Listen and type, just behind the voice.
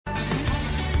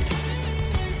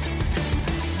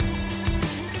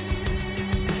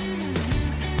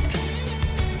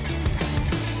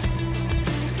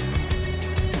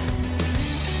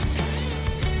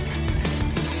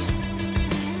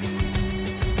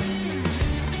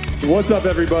What's up,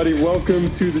 everybody?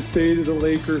 Welcome to the State of the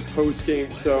Lakers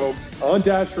postgame show on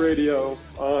Dash Radio.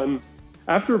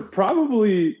 After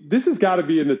probably, this has got to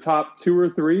be in the top 2 or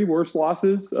 3 worst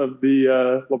losses of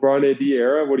the LeBron AD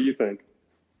era. What do you think?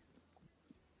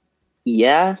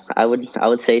 Yeah, I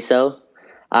would say so.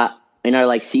 In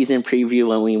our season preview,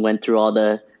 when we went through all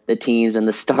the teams and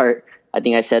the start, I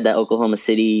think I said that Oklahoma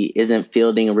City isn't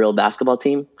fielding a real basketball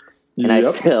team, and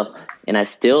I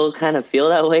still kind of feel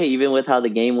that way even with how the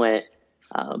game went.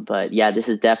 But yeah, this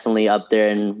is definitely up there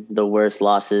in the worst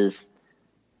losses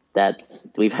that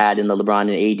we've had in the LeBron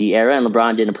and AD era. And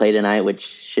LeBron didn't play tonight, which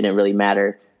shouldn't really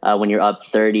matter. When you're up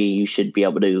 30, you should be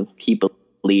able to keep a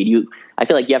lead. I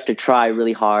feel like you have to try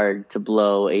really hard to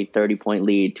blow a 30-point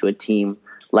lead to a team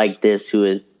like this who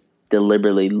is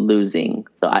deliberately losing.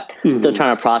 So I'm still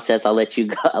trying to process. I'll let you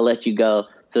go.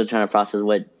 Still trying to process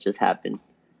what just happened.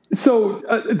 So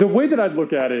the way that I'd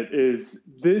look at it is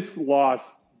this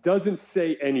loss doesn't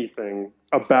say anything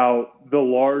about the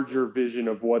larger vision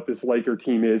of what this Laker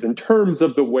team is in terms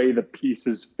of the way the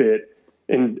pieces fit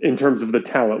in terms of the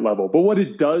talent level. But what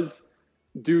it does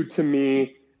do to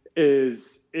me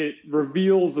is it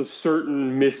reveals a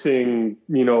certain missing,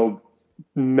 metal,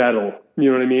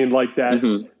 you know what I mean? Like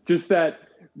that, just that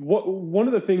one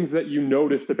of the things that you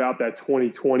noticed about that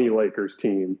 2020 Lakers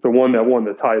team, the one that won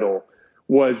the title,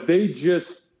 was they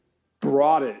just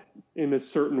brought it in a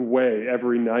certain way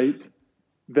every night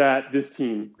that this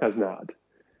team has not.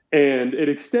 And it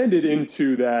extended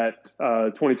into that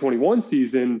 2021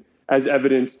 season as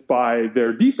evidenced by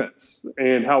their defense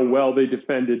and how well they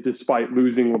defended despite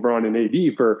losing LeBron and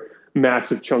AD for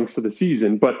massive chunks of the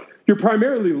season. But you're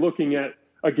primarily looking at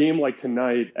a game like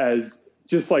tonight as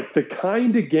just like the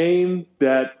kind of game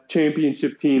that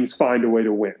championship teams find a way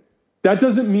to win. That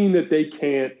doesn't mean that they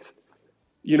can't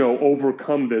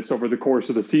overcome this over the course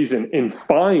of the season and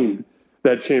find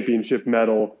that championship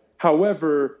medal.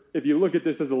 However, if you look at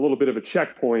this as a little bit of a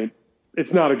checkpoint,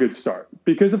 it's not a good start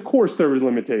because, of course, there were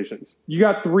limitations. You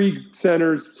got 3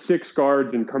 centers, 6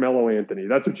 guards, and Carmelo Anthony.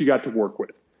 That's what you got to work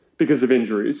with because of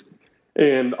injuries.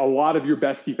 And a lot of your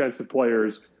best defensive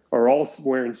players are all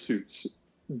wearing suits.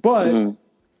 But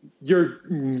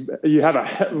you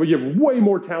have way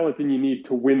more talent than you need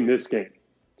to win this game.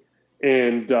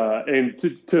 And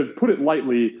to put it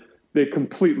lightly, they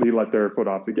completely let their foot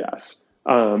off the gas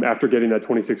after getting that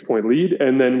 26-point lead,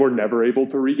 and then were never able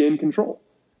to regain control.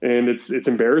 And it's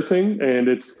embarrassing, and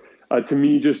it's to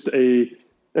me just an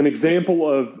example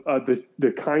of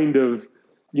the kind of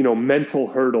mental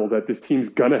hurdle that this team's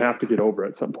gonna have to get over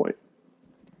at some point.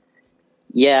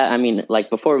 Yeah, I mean,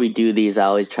 before we do these, I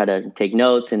always try to take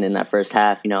notes, and in that first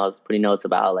half, I was putting notes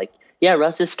about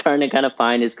Russ is starting to kind of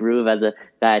find his groove as a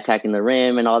guy attacking the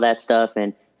rim and all that stuff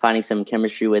and finding some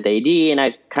chemistry with AD. And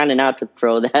I kind of now to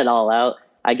throw that all out,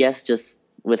 I guess, just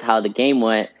with how the game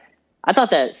went. I thought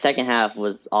that second half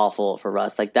was awful for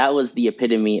Russ. That was the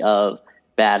epitome of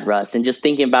bad Russ. And just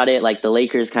thinking about it, the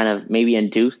Lakers kind of maybe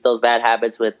induced those bad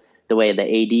habits with the way the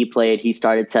AD played. He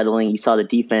started settling. You saw the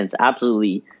defense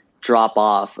absolutely drop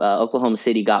off. Oklahoma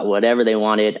City got whatever they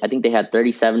wanted. I think they had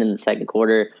 37 in the second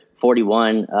quarter.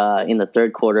 41 in the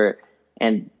third quarter.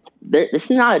 And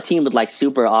this is not a team with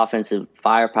super offensive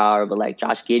firepower, but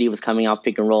Josh Giddey was coming off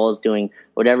pick and rolls, doing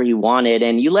whatever he wanted.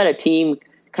 And you let a team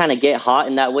kind of get hot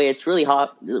in that way, it's really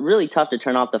tough to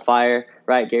turn off the fire,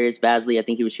 right? Darius Bazley, I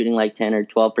think he was shooting 10 or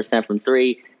 12% from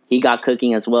 3. He got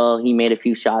cooking as well. He made a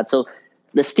few shots. So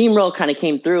the steamroll kind of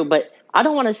came through, but I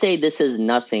don't want to say this is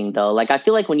nothing though. I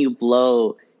feel like when you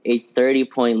blow a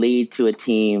 30-point lead to a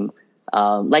team,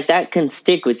 that can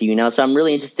stick with you, So I'm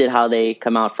really interested how they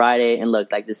come out Friday and look.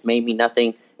 This may mean nothing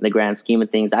in the grand scheme of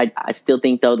things. I still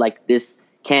think though, this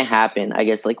can't happen. I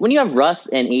guess when you have Russ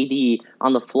and AD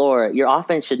on the floor, your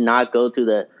offense should not go through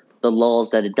the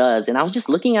lulls that it does. And I was just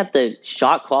looking at the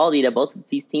shot quality that both of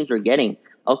these teams were getting.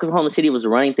 Oklahoma City was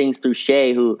running things through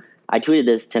Shea, who I tweeted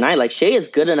this tonight. Shea is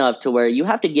good enough to where you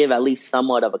have to give at least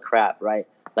somewhat of a crap, right?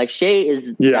 Shea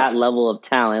is that level of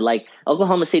talent.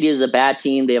 Oklahoma City is a bad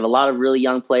team. They have a lot of really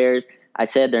young players. I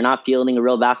said they're not fielding a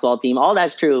real basketball team. All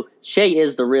that's true. Shea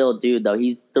is the real dude, though.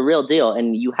 He's the real deal.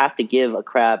 And you have to give a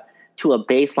crap to a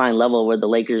baseline level where the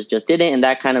Lakers just didn't. And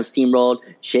that kind of steamrolled.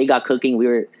 Shea got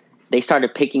cooking. They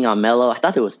started picking on Melo. I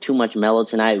thought there was too much Melo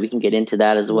tonight. We can get into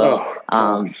that as well.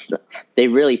 They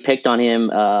really picked on him.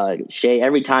 Shea,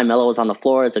 every time Melo was on the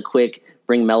floor, it's a quick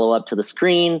bring Melo up to the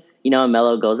screen.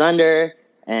 Melo goes under.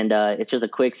 And it's just a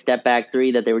quick step back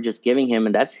 3 that they were just giving him.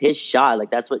 And that's his shot.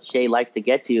 That's what Shea likes to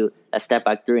get to, a step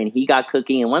back 3. And he got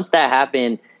cooking. And once that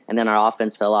happened, and then our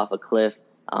offense fell off a cliff,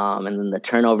 and then the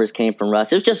turnovers came from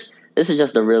Russ. This is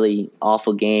just a really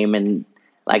awful game. And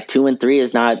like 2-3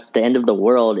 is not the end of the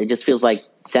world. It just feels like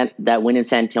that win in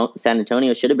San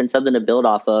Antonio should have been something to build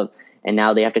off of, and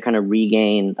now they have to kind of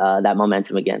regain that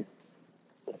momentum again.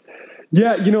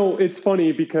 Yeah, it's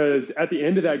funny because at the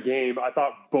end of that game, I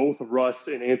thought both Russ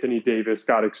and Anthony Davis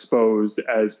got exposed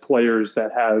as players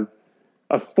that have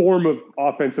a form of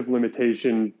offensive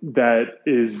limitation that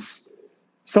is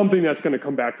something that's going to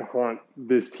come back to haunt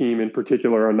this team in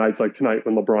particular on nights like tonight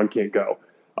when LeBron can't go.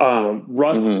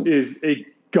 Russ is a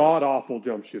god-awful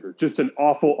jump shooter, just an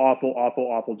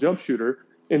awful jump shooter.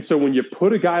 And so when you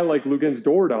put a guy like Luguentz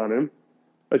Dort on him,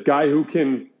 a guy who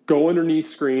can go underneath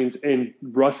screens and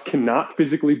Russ cannot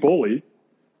physically bully,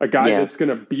 a guy that's going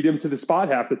to beat him to the spot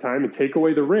half the time and take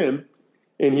away the rim,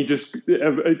 and he just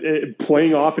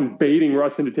playing off and baiting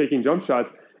Russ into taking jump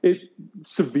shots, it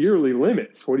severely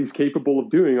limits what he's capable of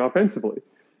doing offensively.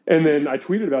 And then I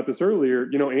tweeted about this earlier,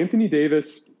 Anthony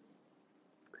Davis,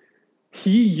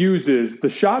 he uses the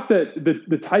shot that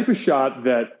the type of shot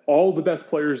that all the best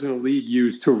players in the league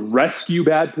use to rescue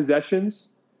bad possessions,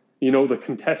 the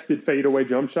contested fadeaway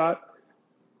jump shot.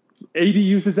 AD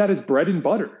uses that as bread and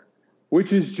butter,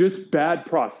 which is just bad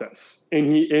process.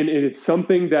 And it's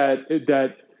something that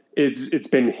it's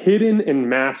been hidden and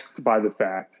masked by the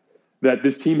fact that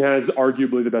this team has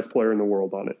arguably the best player in the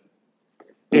world on it.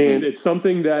 And it's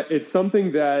something that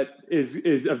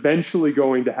is eventually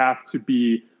going to have to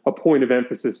be a point of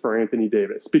emphasis for Anthony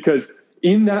Davis, because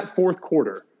in that fourth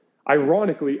quarter,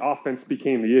 ironically, offense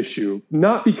became the issue,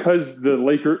 not because the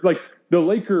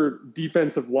Laker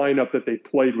defensive lineup that they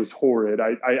played was horrid.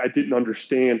 I didn't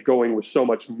understand going with so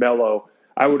much Melo.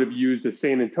 I would have used a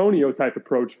San Antonio type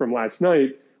approach from last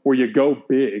night where you go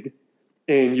big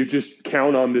and you just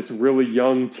count on this really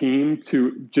young team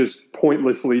to just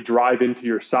pointlessly drive into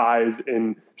your size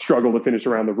and struggle to finish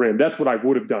around the rim. That's what I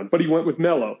would have done. But he went with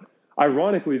Melo.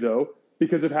 Ironically, though,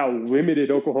 because of how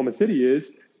limited Oklahoma City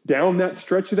is, down that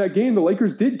stretch of that game, the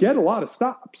Lakers did get a lot of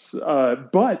stops,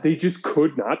 but they just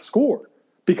could not score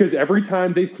because every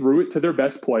time they threw it to their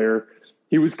best player,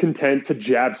 he was content to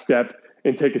jab step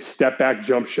and take a step back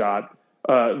jump shot,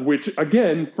 which,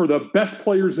 again, for the best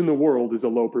players in the world is a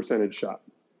low percentage shot.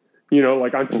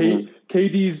 Like on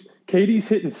KD's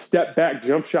hitting step back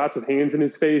jump shots with hands in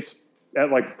his face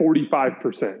at like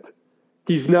 45%.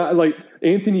 He's not like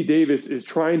Anthony Davis is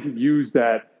trying to use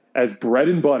that as bread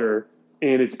and butter,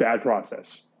 and it's bad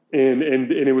process. And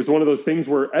it was one of those things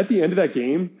where at the end of that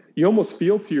game, you almost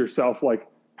feel to yourself like,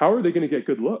 how are they going to get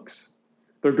good looks?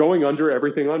 They're going under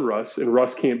everything on Russ, and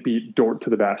Russ can't beat Dort to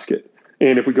the basket.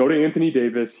 And if we go to Anthony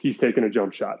Davis, he's taking a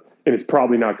jump shot, and it's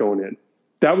probably not going in.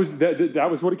 That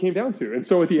was what it came down to. And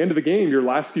so at the end of the game, your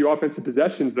last few offensive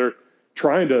possessions, they're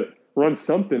trying to run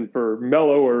something for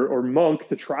Melo or Monk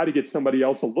to try to get somebody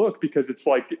else a look, because it's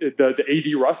like the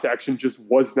AD Russ action just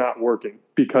was not working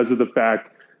because of the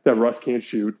fact that Russ can't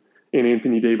shoot and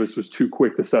Anthony Davis was too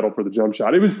quick to settle for the jump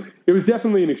shot. It was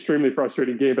definitely an extremely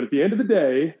frustrating game, but at the end of the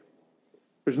day,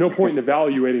 there's no point in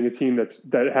evaluating a team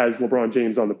that has LeBron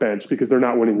James on the bench because they're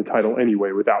not winning the title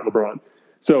anyway without LeBron.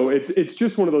 So it's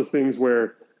just one of those things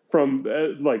where from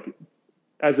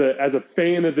as a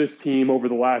fan of this team over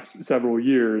the last several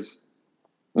years,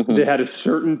 they had a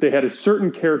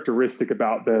certain characteristic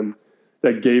about them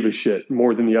that gave a shit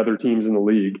more than the other teams in the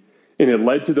league. And it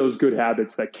led to those good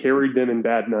habits that carried them in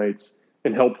bad nights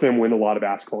and helped them win a lot of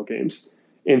basketball games.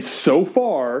 And so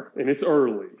far, and it's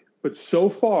early, but so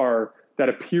far that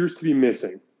appears to be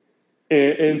missing.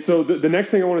 And so the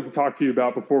next thing I wanted to talk to you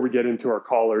about before we get into our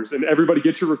callers, and everybody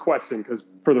get your requests in, because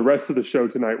for the rest of the show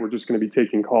tonight, we're just going to be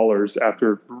taking callers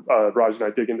after Raj and I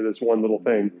dig into this one little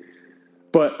thing.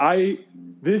 But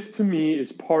this to me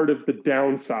is part of the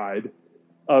downside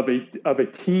of a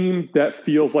team that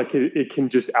feels like it can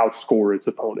just outscore its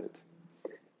opponent.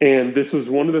 And this was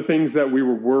one of the things that we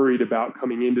were worried about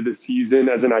coming into the season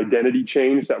as an identity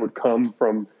change that would come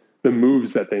from the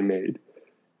moves that they made.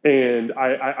 And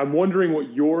I'm wondering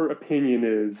what your opinion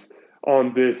is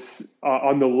on this,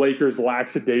 on the Lakers'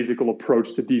 lackadaisical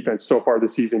approach to defense so far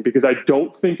this season, because I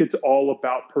don't think it's all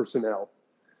about personnel.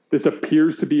 This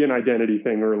appears to be an identity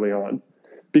thing early on,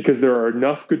 because there are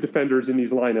enough good defenders in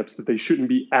these lineups that they shouldn't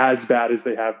be as bad as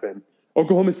they have been.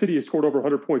 Oklahoma City has scored over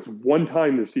 100 points one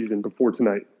time this season before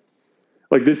tonight.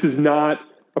 Like, this is not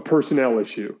a personnel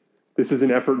issue. This is an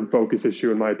effort and focus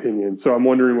issue, in my opinion. So I'm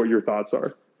wondering what your thoughts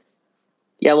are.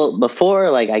 Yeah, well, before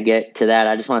I get to that,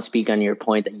 I just want to speak on your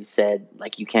point that you said,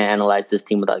 you can't analyze this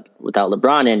team without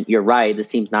LeBron. And you're right, this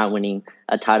team's not winning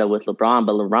a title with LeBron,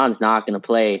 but LeBron's not going to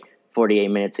play 48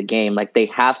 minutes a game. They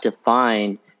have to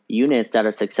find units that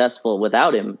are successful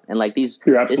without him. And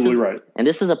you're absolutely right. And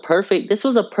this was a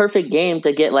perfect game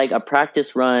to get a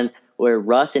practice run where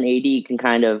Russ and AD can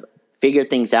kind of figure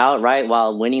things out, right,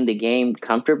 while winning the game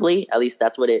comfortably. At least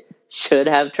that's what it should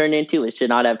have turned into. It should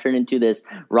not have turned into this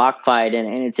rock fight. And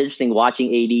it's interesting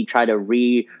watching AD try to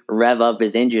rev up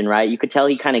his engine, right? You could tell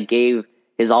he kind of gave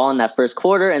his all in that first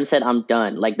quarter and said, I'm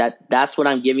done. Like that's what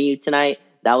I'm giving you tonight.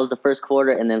 That was the first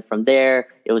quarter. And then from there,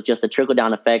 it was just a trickle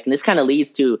down effect. And this kind of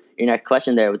leads to your next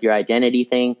question there with your identity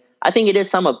thing. I think it is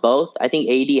some of both. I think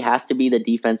AD has to be the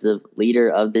defensive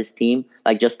leader of this team,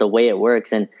 like just the way it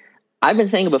works. And I've been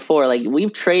saying it before, like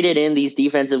we've traded in these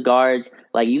defensive guards.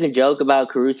 Like you can joke about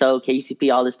Caruso,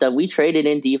 KCP, all this stuff. We traded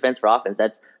in defense for offense.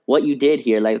 That's what you did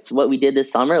here. Like it's what we did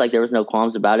this summer. Like there was no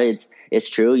qualms about it. It's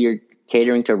true. You're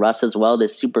catering to Russ as well.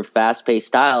 This super fast paced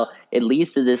style. It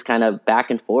leads to this kind of back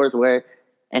and forth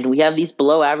and we have these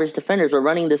below average defenders. We're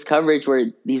running this coverage where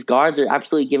these guards are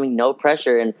absolutely giving no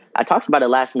pressure. And I talked about it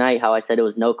last night, how I said it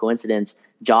was no coincidence.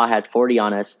 Ja had 40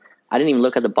 on us. I didn't even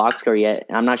look at the box score yet.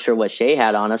 I'm not sure what Shea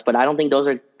had on us, but I don't think those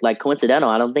are like coincidental.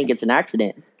 I don't think it's an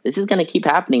accident. This is going to keep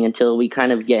happening until we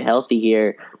kind of get healthy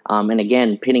here. And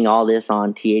again, pinning all this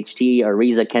on THT or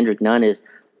Ariza, Kendrick Nunn is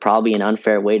probably an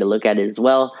unfair way to look at it as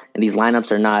well. And these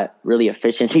lineups are not really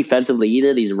efficient defensively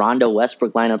either. These Rondo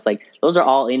Westbrook lineups, like those are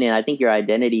all in it. I think your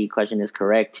identity question is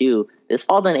correct too. This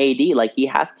falls on AD. Like he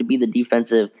has to be the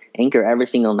defensive anchor every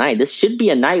single night. This should be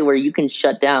a night where you can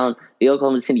shut down the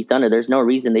Oklahoma City Thunder. There's no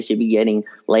reason they should be getting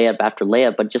layup after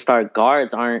layup, but just our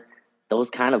guards aren't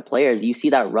those kind of players. You see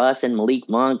that Russ and Malik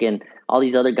Monk and all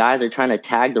these other guys are trying to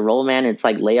tag the roll man. It's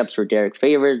like layups for Derek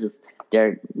Favors. It's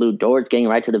Lou Dort's getting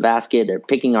right to the basket. They're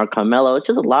picking our Carmelo. It's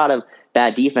just a lot of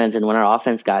bad defense. And when our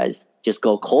offense guys just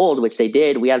go cold, which they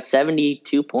did, we had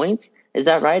 72 points. Is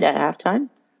that right at halftime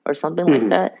or something like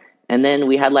that? And then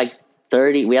we had like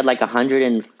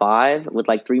 105 with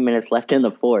like 3 minutes left in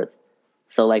the fourth.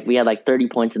 So like we had like 30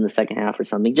 points in the second half or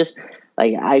something. Just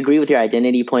like I agree with your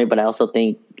identity point, but I also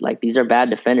think like these are bad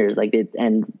defenders.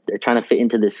 And they're trying to fit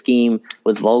into this scheme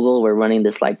with Vogel. We're running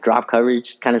this like drop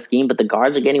coverage kind of scheme, but the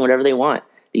guards are getting whatever they want.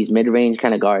 These mid-range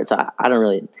kind of guards. So I don't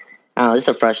know. This is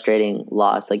a frustrating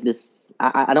loss. Like this,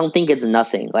 I don't think it's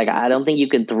nothing. Like I don't think you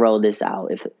can throw this out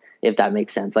if that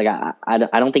makes sense. Like I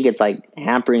don't think it's like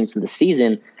hampering to the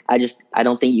season. I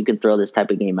don't think you can throw this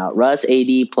type of game out. Russ,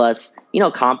 AD plus,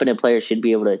 competent players should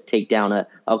be able to take down a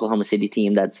Oklahoma City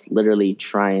team that's literally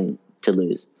trying to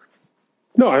lose.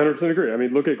 No, I 100% agree. I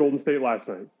mean, look at Golden State last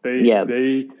night.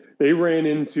 They ran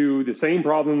into the same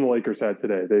problem the Lakers had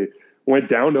today. They went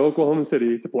down to Oklahoma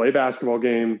City to play a basketball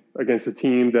game against a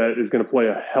team that is going to play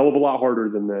a hell of a lot harder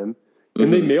than them.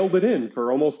 And they mailed it in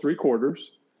for almost 3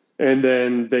 quarters. And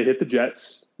then they hit the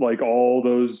Jets like all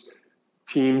those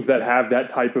teams that have that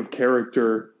type of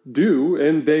character do,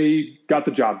 and they got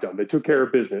the job done. They took care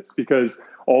of business because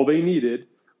all they needed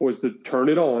was to turn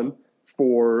it on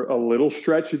for a little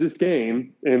stretch of this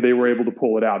game, and they were able to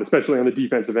pull it out, especially on the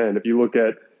defensive end. If you look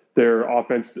at their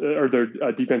offense or their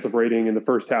defensive rating in the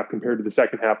first half compared to the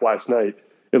second half last night,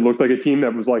 it looked like a team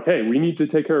that was like, hey, we need to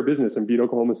take care of business and beat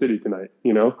Oklahoma City tonight,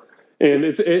 And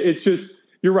it's just,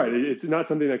 you're right. It's not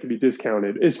something that can be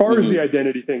discounted. As far as the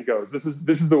identity thing goes, this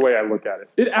is the way I look at it.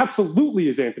 It absolutely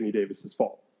is Anthony Davis's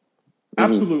fault.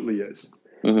 Absolutely is.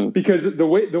 Because the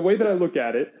way that I look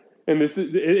at it,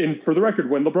 and for the record,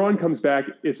 when LeBron comes back,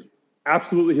 it's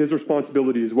absolutely his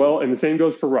responsibility as well. And the same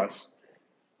goes for Russ.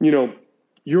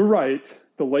 You're right.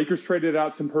 The Lakers traded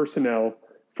out some personnel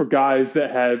for guys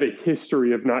that have a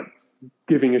history of not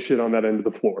giving a shit on that end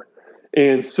of the floor.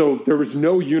 And so there was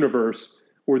no universe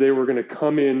where they were going to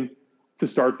come in to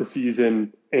start the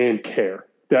season and care.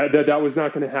 That was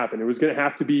not going to happen. It was going to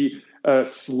have to be a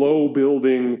slow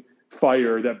building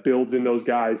fire that builds in those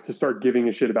guys to start giving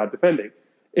a shit about defending.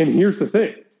 And here's the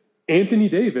thing. Anthony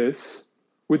Davis,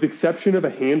 with exception of a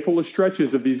handful of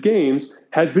stretches of these games,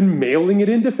 has been mailing it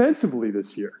in defensively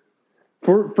this year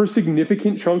for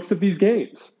significant chunks of these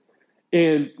games.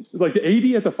 And like the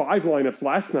 80 at the 5 lineups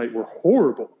last night were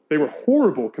horrible. They were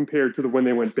horrible compared to when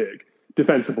they went big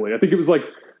defensively. I think it was like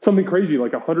something crazy,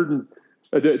 like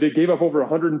they gave up over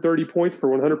 130 points per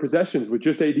 100 possessions with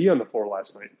just AD on the floor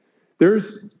last night.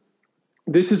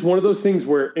 This is one of those things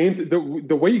where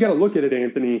the way you got to look at it,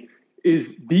 Anthony,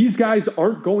 is these guys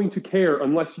aren't going to care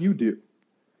unless you do.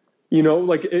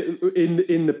 Like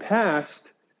in the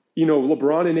past,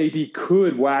 LeBron and AD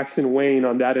could wax and wane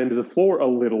on that end of the floor a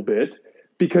little bit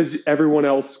because everyone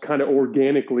else kind of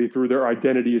organically through their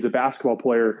identity as a basketball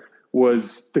player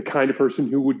was the kind of person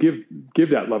who would give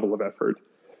that level of effort.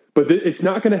 But it's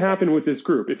not going to happen with this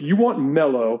group. If you want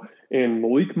Melo and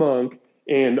Malik Monk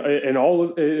and all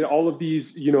of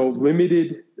these,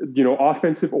 limited,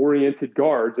 offensive oriented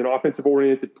guards and offensive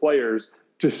oriented players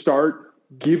to start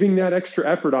giving that extra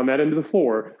effort on that end of the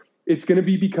floor, it's going to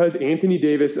be because Anthony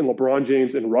Davis and LeBron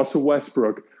James and Russell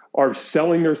Westbrook are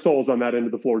selling their souls on that end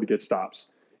of the floor to get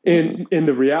stops. And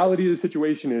the reality of the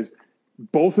situation is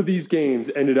both of these games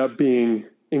ended up being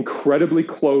incredibly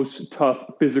close, tough,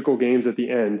 physical games at the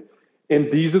end.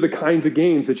 And these are the kinds of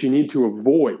games that you need to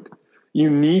avoid. You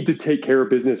need to take care of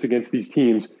business against these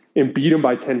teams and beat them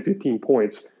by 10, 15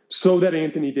 points so that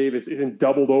Anthony Davis isn't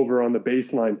doubled over on the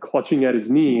baseline, clutching at his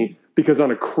knee because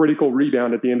on a critical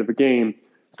rebound at the end of a game,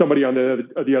 somebody on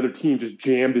the other team just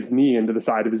jammed his knee into the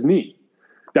side of his knee.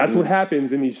 That's what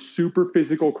happens in these super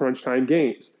physical crunch time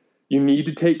games. You need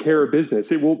to take care of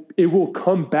business. It will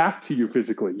come back to you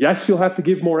physically. Yes, you'll have to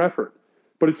give more effort,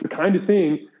 but it's the kind of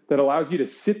thing that allows you to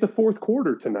sit the fourth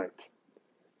quarter tonight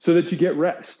so that you get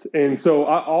rest. And so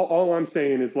all I'm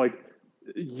saying is, like,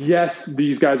 yes,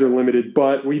 these guys are limited,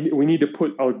 but we need to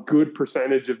put a good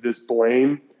percentage of this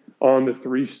blame on the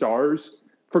 3 stars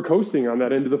for coasting on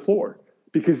that end of the floor,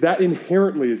 because that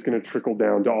inherently is going to trickle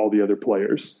down to all the other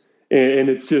players. And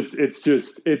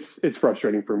it's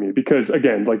frustrating for me because,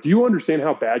 again, like, do you understand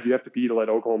how bad you have to be to let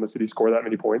Oklahoma City score that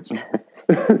many points?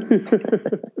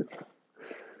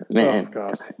 Man,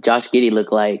 Josh Giddey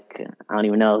looked like, I don't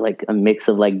even know, like a mix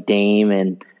of like Dame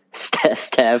and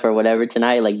Steph or whatever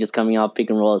tonight, like just coming off pick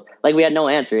and rolls. Like we had no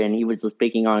answer and he was just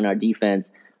picking on our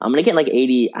defense. I'm going to get like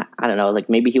 80. I don't know, like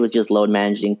maybe he was just load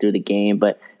managing through the game,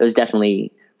 but it was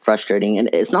definitely frustrating. And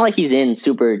it's not like he's in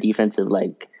super defensive,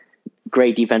 like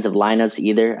great defensive lineups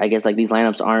either. I guess like these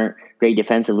lineups aren't great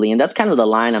defensively. And that's kind of the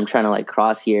line I'm trying to like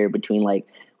cross here between, like,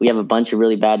 we have a bunch of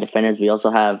really bad defenders. We also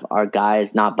have our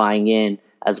guys not buying in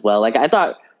as well. Like I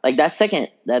thought like that second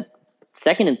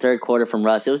and third quarter from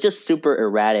Russ, it was just super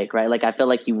erratic, right? Like I felt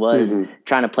like he was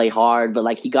trying to play hard, but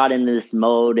like he got into this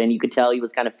mode and you could tell he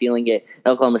was kind of feeling it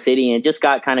in Oklahoma City, and it just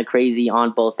got kind of crazy on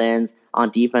both ends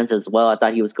on defense as well. I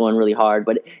thought he was going really hard,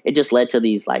 but it just led to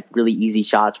these like really easy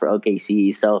shots for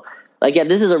OKC. So like, yeah,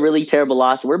 this is a really terrible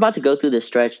loss. We're about to go through this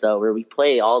stretch though, where we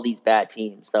play all these bad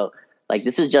teams. So like,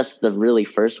 this is just the really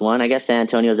first one. I guess San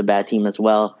Antonio is a bad team as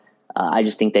well. I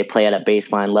just think they play at a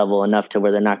baseline level enough to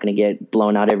where they're not going to get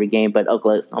blown out every game. But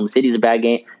Oklahoma City's a bad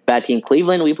team.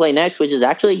 Cleveland, we play next, which is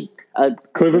actually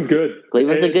Cleveland's good.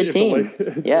 Cleveland's a good team.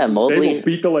 Yeah, Mobley. They will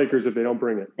beat the Lakers if they don't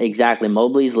bring it. Exactly.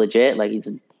 Mobley's legit. Like he's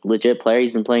a legit player.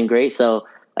 He's been playing great. So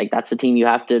like that's the team you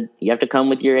have to come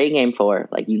with your A game for.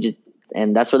 Like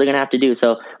and that's what they're going to have to do.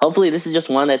 So hopefully this is just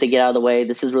one that they get out of the way.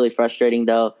 This is really frustrating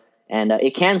though, and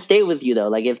it can stay with you though.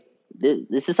 Like if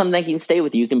this is something that can stay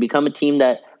with you, you can become a team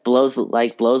that blows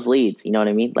leads. You know what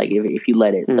I mean? Like if you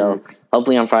let it. Mm-hmm. So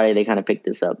hopefully on Friday they kind of pick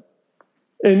this up.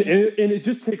 And it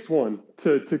just takes one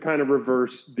to kind of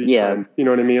reverse the trend. You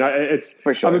know what I mean?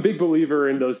 For sure. I'm a big believer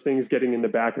in those things getting in the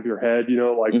back of your head. You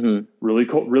know, like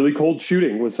really cold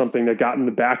shooting was something that got in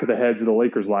the back of the heads of the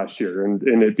Lakers last year,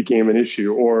 and it became an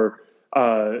issue. Or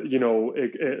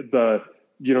the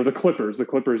Clippers. The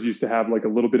Clippers used to have like a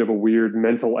little bit of a weird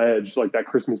mental edge, like that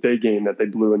Christmas Day game that they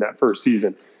blew in that first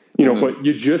season. You know, but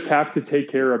you just have to take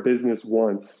care of business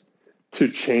once to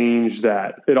change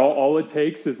that. All it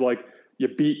takes is like you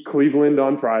beat Cleveland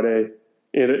on Friday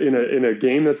in a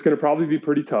game that's going to probably be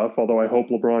pretty tough. Although I hope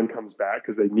LeBron comes back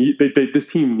because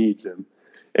this team needs him.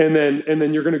 And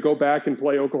then you're going to go back and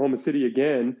play Oklahoma City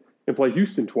again and play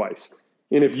Houston twice.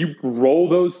 And if you roll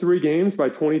those 3 games by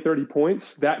 20, 30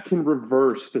 points, that can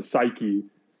reverse the psyche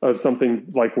of something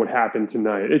like what happened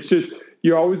tonight. It's just,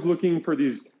 you're always looking for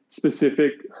these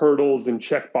specific hurdles and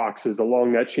check boxes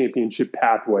along that championship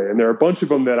pathway. And there are a bunch of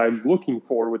them that I'm looking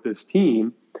for with this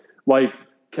team, like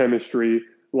chemistry,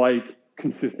 like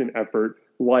consistent effort,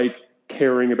 like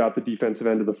caring about the defensive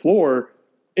end of the floor.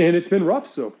 And it's been rough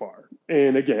so far.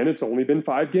 And again, it's only been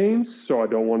 5 games, so I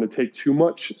don't want to take too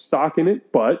much stock in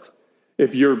it. But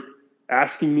if you're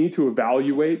asking me to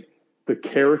evaluate the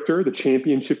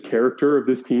championship character of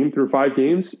this team through 5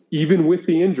 games, even with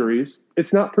the injuries,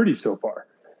 it's not pretty so far.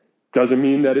 Doesn't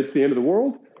mean that it's the end of the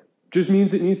world. Just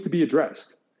means it needs to be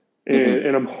addressed.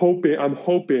 And I'm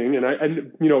hoping,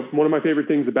 and you know, one of my favorite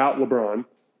things about LeBron,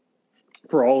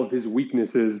 for all of his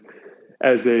weaknesses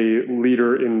as a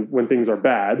leader when things are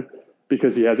bad,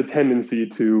 because he has a tendency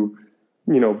to,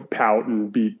 you know, pout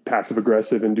and be passive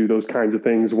aggressive and do those kinds of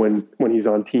things when he's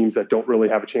on teams that don't really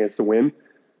have a chance to win.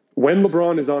 When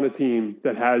LeBron is on a team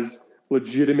that has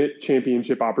legitimate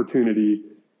championship opportunity,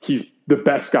 he's the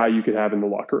best guy you could have in the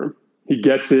locker room. He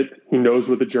gets it. He knows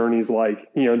what the journey's like.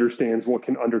 He understands what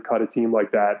can undercut a team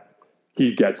like that.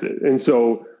 He gets it. And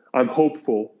so I'm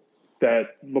hopeful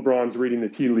that LeBron's reading the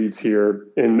tea leaves here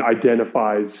and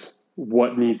identifies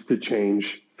what needs to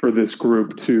change for this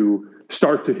group to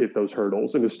start to hit those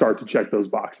hurdles and to start to check those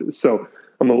boxes. So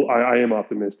I am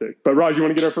optimistic. But Raj, you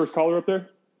want to get our first caller up there?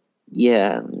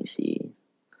 Yeah, let me see.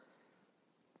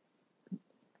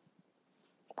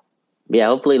 Yeah,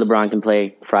 hopefully LeBron can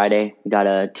play Friday. We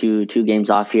got two games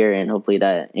off here, and hopefully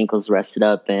that ankle's rested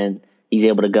up and he's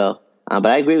able to go. But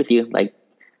I agree with you. Like,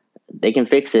 they can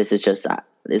fix this. It's just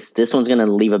this one's going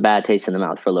to leave a bad taste in the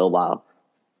mouth for a little while.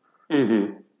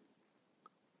 Mm-hmm.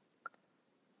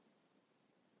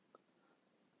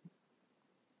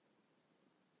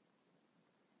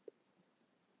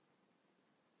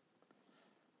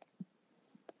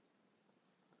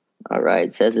 All right,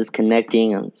 it says it's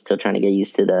connecting. I'm still trying to get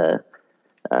used to the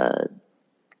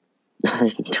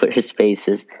Twitter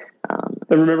Spaces.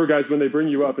 And remember, guys, when they bring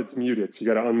you up, it's muted, so you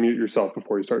got to unmute yourself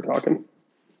before you start talking.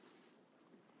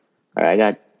 All right, I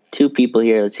got 2 people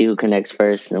here. Let's see who connects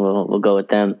first, and we'll go with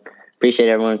them. Appreciate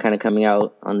everyone kind of coming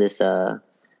out on this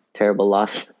terrible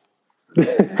loss.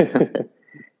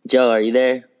 Joe, are you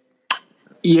there?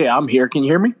 Yeah, I'm here. Can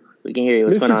you hear me? We can hear you.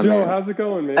 What's Mr. going on, Joe, man? how's it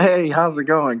going, man? Hey, how's it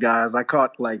going, guys? I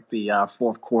caught like the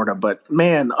fourth quarter, but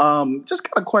man, just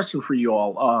got a question for you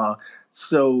all.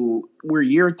 So we're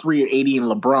year 3 of AD and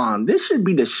LeBron. This should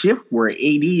be the shift where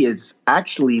AD is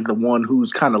actually the one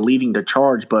who's kind of leading the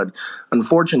charge, but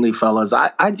unfortunately, fellas,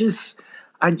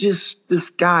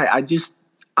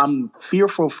 I'm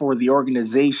fearful for the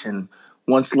organization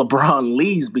once LeBron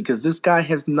leaves because this guy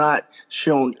has not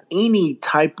shown any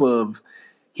type of.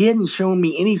 He hadn't shown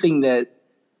me anything that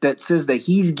says that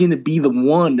he's going to be the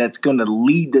one that's going to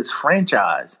lead this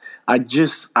franchise. I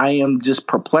am just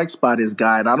perplexed by this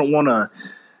guy, and I don't want to,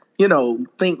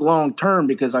 think long term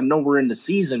because I know we're in the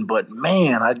season. But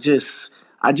man, I just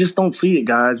don't see it,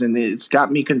 guys, and it's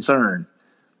got me concerned.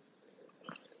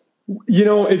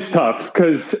 It's tough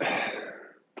because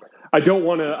I don't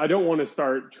want to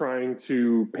start trying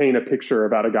to paint a picture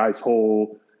about a guy's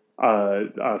whole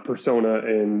persona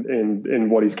and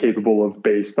what he's capable of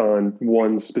based on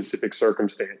one specific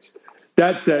circumstance.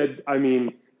 That said, I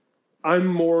mean, I'm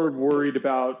more worried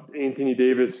about Anthony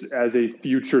Davis as a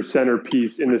future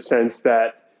centerpiece in the sense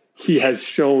that he has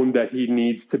shown that he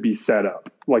needs to be set up.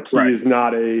 Like, he is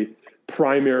not a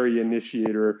primary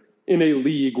initiator in a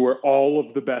league where all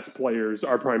of the best players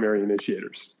are primary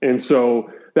initiators. And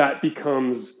so that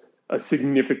becomes a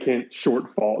significant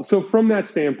shortfall. So from that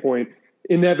standpoint,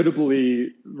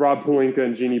 inevitably, Rob Pelinka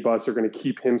and Jeannie Buss are going to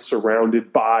keep him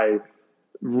surrounded by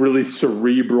really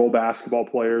cerebral basketball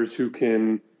players who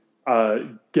can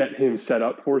get him set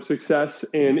up for success.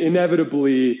 And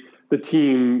inevitably, the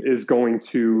team is going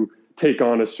to take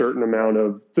on a certain amount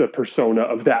of the persona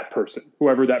of that person,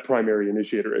 whoever that primary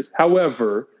initiator is.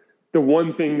 However, the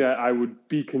one thing that I would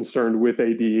be concerned with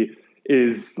AD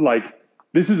is, like,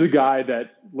 this is a guy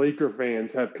that Laker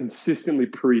fans have consistently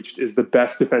preached is the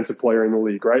best defensive player in the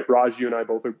league, right? Raj, you and I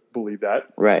both believe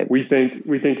that. Right. We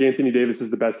think Anthony Davis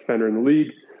is the best defender in the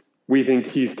league. We think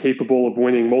he's capable of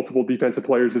winning multiple defensive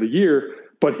players of the year,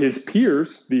 but his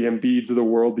peers, the Embiids of the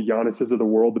world, the Giannis's of the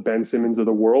world, the Ben Simmons of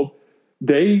the world,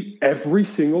 they every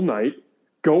single night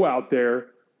go out there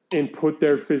and put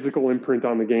their physical imprint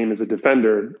on the game as a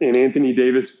defender, and Anthony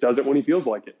Davis does it when he feels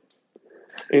like it.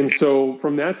 And so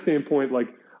from that standpoint, like,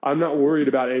 I'm not worried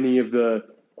about any of the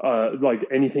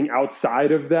anything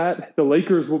outside of that. The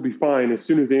Lakers will be fine as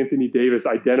soon as Anthony Davis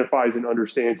identifies and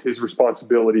understands his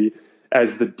responsibility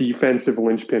as the defensive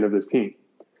linchpin of this team.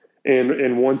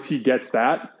 And once he gets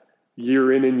that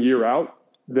year in and year out,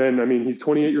 then, I mean, he's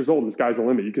 28 years old. The sky's the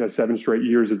limit. You could have 7 straight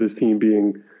years of this team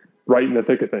being right in the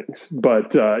thick of things.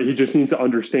 But he just needs to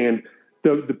understand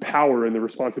the power and the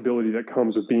responsibility that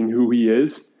comes with being who he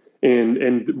is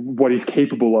and what he's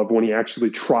capable of when he actually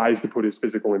tries to put his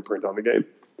physical imprint on the game.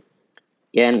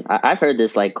 Yeah, and I've heard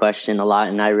this question a lot,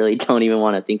 and I really don't even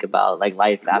want to think about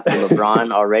life after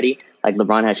LeBron already. Like,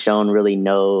 LeBron has shown really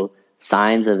no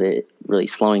signs of it really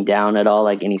slowing down at all,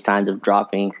 any signs of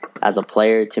dropping as a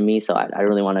player to me. So I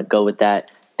really want to go with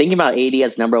that. Thinking about AD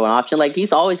as number one option,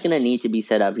 he's always going to need to be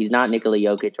set up. He's not Nikola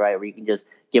Jokic, right, where you can just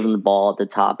give him the ball at the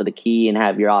top of the key and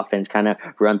have your offense kind of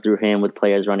run through him with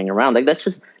players running around. That's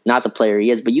just not the player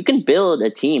he is. But you can build a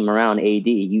team around AD.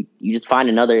 You just find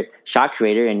another shot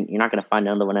creator, and you're not going to find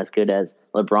another one as good as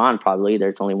LeBron probably.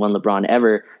 There's only one LeBron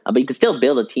ever. But you can still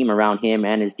build a team around him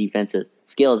and his defensive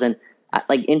skills. And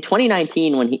in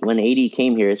 2019, when AD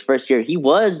came here, his first year, he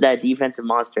was that defensive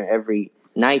monster every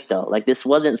night, though. This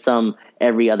wasn't some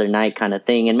every other night kind of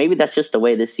thing. And maybe that's just the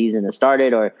way this season has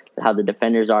started or how the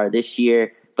defenders are this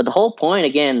year. But the whole point,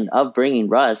 again, of bringing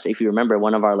Russ, if you remember,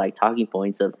 one of our talking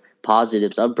points of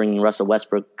positives of bringing Russell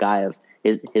Westbrook, guy of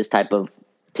his type of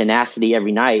tenacity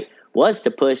every night, was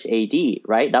to push AD,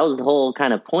 right? That was the whole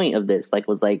kind of point of this. Like,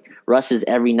 was like Russ's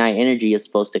every night energy is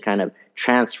supposed to kind of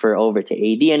transfer over to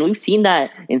AD. And we've seen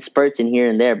that in spurts and here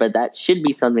and there, but that should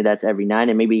be something that's every night.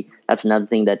 And maybe that's another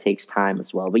thing that takes time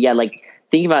as well. But yeah, like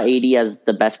thinking about AD as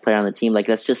the best player on the team, like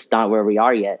that's just not where we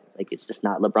are yet. Like it's just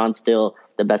not. LeBron's still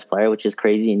the best player, which is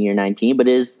crazy in year 19, but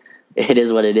it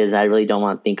is what it is. I really don't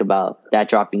want to think about that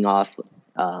dropping off.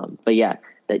 But yeah,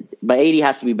 but AD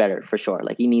has to be better for sure.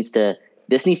 Like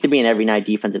this needs to be an every night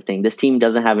defensive thing. This team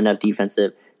doesn't have enough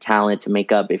defensive talent to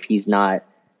make up if he's not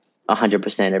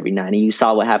 100% every night. And you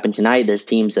saw what happened tonight. There's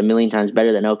teams a million times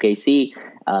better than OKC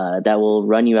that will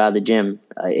run you out of the gym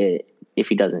if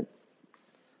he doesn't.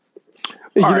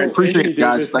 All right, appreciate it,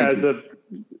 guys. Thank you.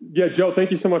 Yeah, Joe,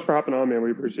 thank you so much for hopping on, man.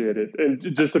 We appreciate it. And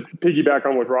just to piggyback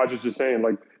on what Raj is just saying,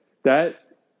 like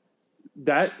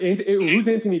who's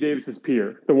Anthony Davis's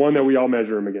peer? The one that we all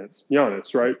measure him against,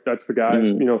 Giannis, right? That's the guy.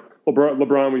 Mm-hmm. You know,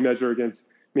 LeBron we measure against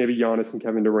maybe Giannis and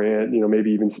Kevin Durant. You know,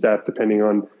 maybe even Steph, depending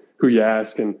on who you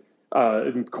ask, and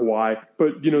Kawhi.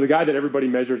 But you know, the guy that everybody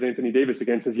measures Anthony Davis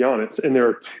against is Giannis, and there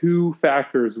are two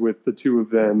factors with the two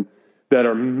of them that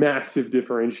are massive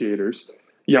differentiators.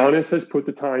 Giannis has put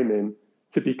the time in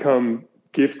to become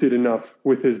gifted enough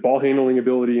with his ball handling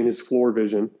ability and his floor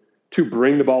vision to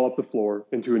bring the ball up the floor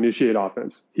and to initiate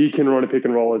offense. He can run a pick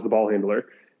and roll as the ball handler.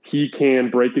 He can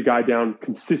break a guy down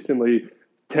consistently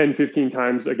 10, 15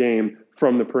 times a game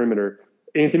from the perimeter.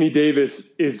 Anthony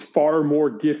Davis is far more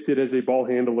gifted as a ball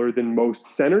handler than most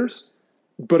centers.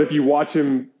 But if you watch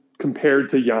him compared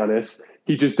to Giannis,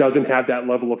 he just doesn't have that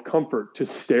level of comfort to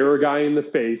stare a guy in the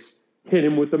face, hit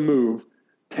him with a move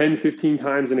 10, 15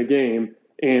 times in a game,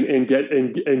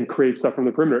 and create stuff from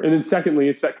the perimeter. And then secondly,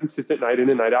 it's that consistent night in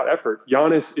and night out effort.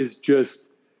 Giannis is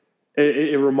just,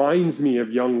 it reminds me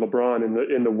of young LeBron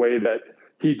in the way that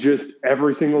he just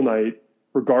every single night,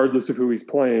 regardless of who he's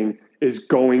playing, is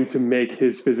going to make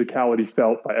his physicality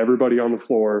felt by everybody on the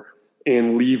floor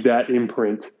and leave that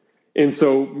imprint. And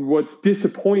so what's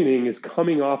disappointing is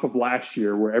coming off of last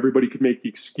year where everybody could make the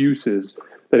excuses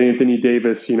that Anthony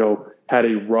Davis, you know, had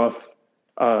a rough,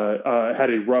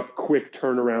 quick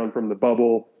turnaround from the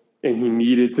bubble, and he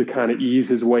needed to kind of ease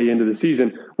his way into the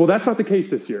season. Well, that's not the case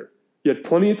this year. You had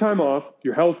plenty of time off.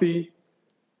 You're healthy.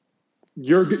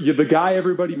 You're the guy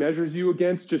everybody measures you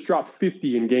against just dropped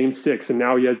 50 in Game 6, and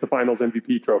now he has the Finals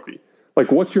MVP trophy.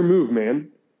 Like, what's your move, man?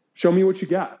 Show me what you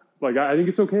got. Like, I think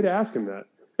it's okay to ask him that,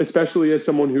 especially as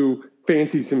someone who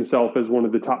fancies himself as one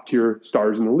of the top-tier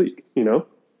stars in the league, you know?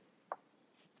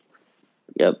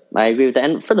 Yep, I agree with that.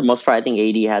 And for the most part, I think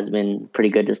AD has been pretty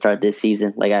good to start this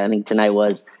season. Like, I think tonight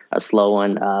was a slow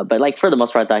one. But, like, for the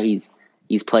most part, I thought he's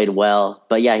played well.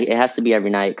 But, yeah, it has to be every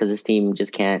night because this team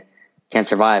just can't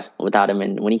survive without him.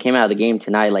 And when he came out of the game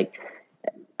tonight, like,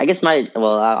 I guess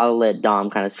I'll let Dom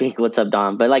kind of speak. What's up,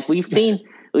 Dom? But, like, we've seen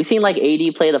like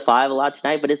AD play the 5 a lot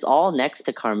tonight, but it's all next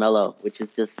to Carmelo, which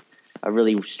is just a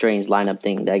really strange lineup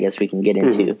thing that I guess we can get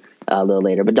into a little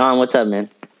later. But, Dom, what's up, man?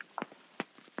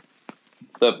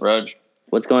 What's up, Raj?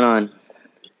 What's going on?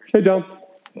 Hey, Dom.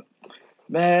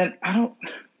 Man, I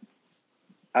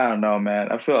don't know,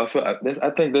 man. I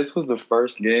think this was the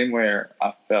first game where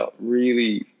I felt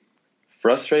really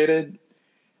frustrated,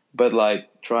 but like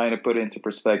trying to put it into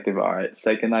perspective. All right,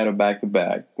 second night of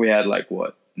back-to-back. We had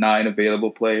 9 available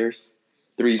players,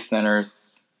 3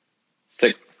 centers,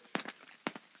 6.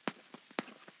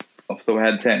 Oh, so we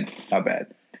had 10. Not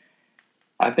bad.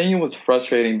 I think it was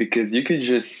frustrating because you could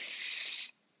just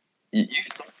you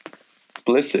saw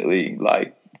explicitly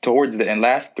towards the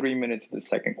last 3 minutes of the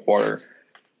second quarter,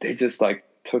 they just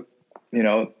took,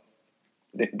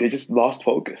 they just lost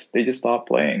focus. They just stopped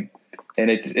playing. And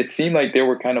it seemed like they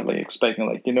were kind of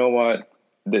expecting, you know what,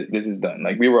 this is done.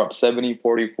 We were up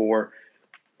 70-44.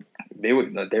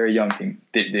 They're a young team.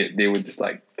 They would just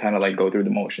go through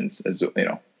the motions as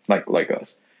like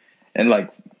us. And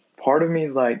part of me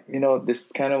is this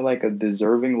is kind of a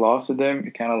deserving loss for them.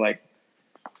 It kind of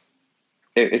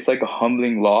it's a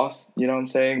humbling loss, you know what I'm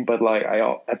saying? But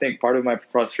I think part of my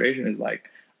frustration is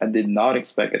I did not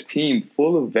expect a team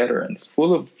full of veterans,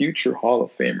 full of future Hall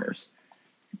of Famers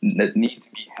that need to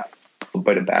be held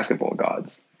by the basketball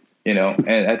gods,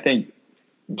 And I think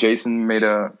Jason made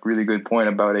a really good point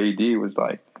about AD was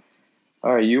all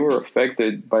right, you were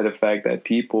affected by the fact that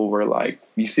people were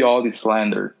you see all this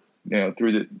slander,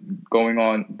 through going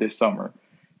on this summer.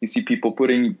 You see people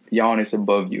putting Giannis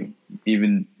above you,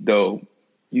 even though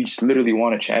you just literally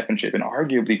won a championship and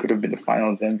arguably could have been the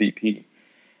Finals MVP.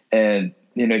 And,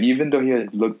 even though he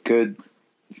had looked good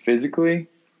physically,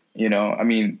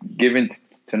 given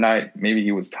tonight, maybe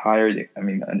he was tired.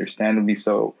 Understandably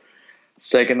so.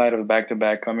 second night of a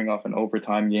back-to-back, coming off an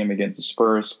overtime game against the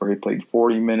Spurs where he played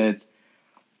 40 minutes.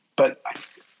 But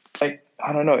I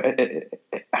don't know.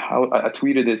 I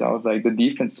tweeted this. I was like, the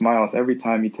defense smiles every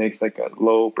time he takes like a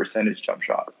low percentage jump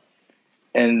shot.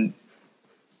 And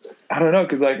I don't know,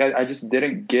 because like I just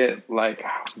didn't get like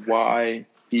why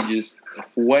he just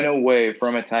went away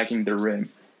from attacking the rim,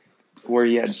 where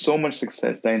he had so much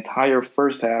success the entire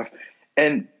first half.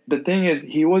 And the thing is,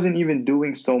 he wasn't even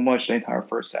doing so much the entire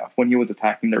first half when he was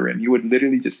attacking the rim. He would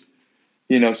literally just,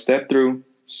 step through,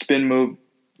 spin move,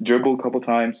 dribble a couple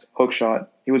times, hook shot.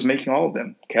 He was making all of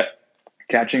them,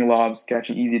 catching lobs,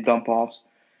 catching easy dump offs.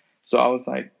 So I was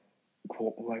like,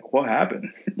 what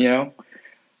happened?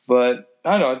 But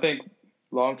I don't know. I think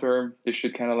long term, this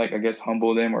should kind of like, I guess,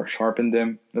 humble them or sharpen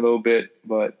them a little bit.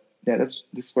 But yeah, that's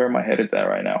where my head is at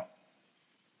right now.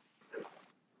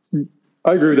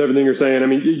 I agree with everything you're saying. I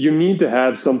mean, you need to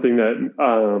have something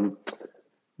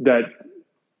that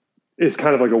is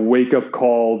kind of like a wake up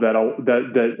call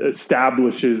that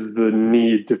establishes the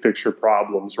need to fix your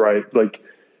problems, right? Like,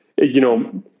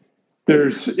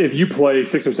 if you play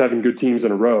 6 or 7 good teams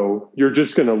in a row, you're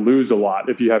just going to lose a lot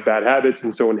if you have bad habits.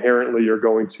 And so inherently you're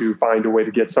going to find a way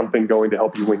to get something going to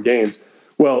help you win games.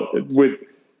 Well, with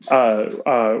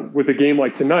a game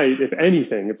like tonight, if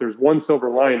anything, if there's one silver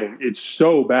lining, it's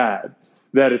so bad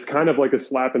that it's kind of like a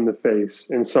slap in the face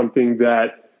and something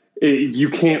that you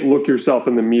can't look yourself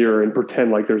in the mirror and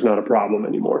pretend like there's not a problem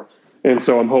anymore. And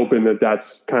so I'm hoping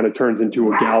that's kind of turns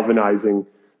into a galvanizing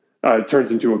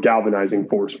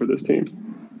force for this team.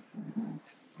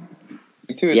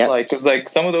 Me too. It's like, because like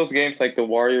some of those games, like the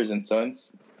Warriors and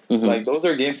Suns, like those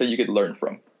are games that you could learn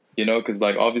from, because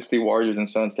like obviously Warriors and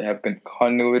Suns, they have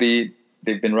continuity.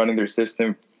 They've been running their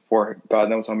system for God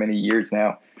knows how many years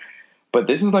now. But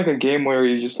this is like a game where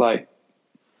you just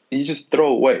throw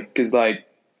away, because like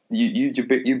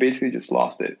you basically just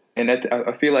lost it. And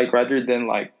I feel like rather than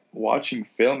like watching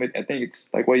film, I think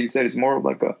it's like what you said, it's more of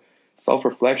like a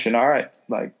self-reflection. All right,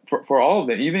 like for all of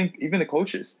them, even the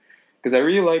coaches, because I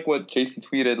really like what Jason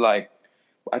tweeted. Like,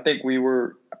 I think we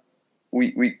were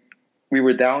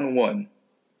down 1,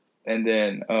 and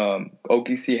then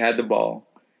OKC had the ball,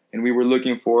 and we were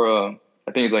looking for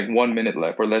I think it's like 1 minute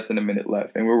left or less than a minute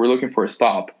left, and we were looking for a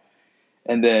stop,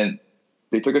 and then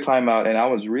they took a timeout, and I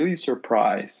was really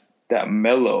surprised that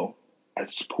Melo,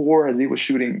 as poor as he was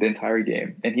shooting the entire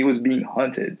game, and he was being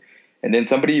hunted. And then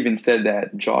somebody even said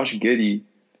that Josh Giddey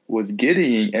was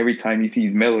giddying every time he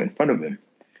sees Melo in front of him.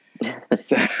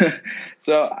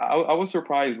 So I was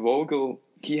surprised. Vogel,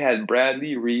 he had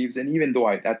Bradley, Reeves, and even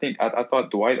Dwight. I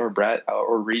thought Dwight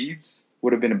or Reeves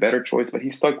would have been a better choice, but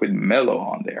he stuck with Melo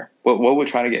on there. What we're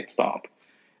trying to get stopped.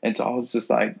 And so I was just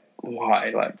like, why?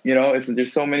 Like,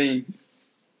 there's so many.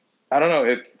 I don't know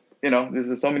if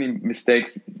there's so many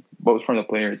mistakes, both from the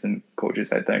players and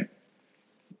coaches, I think.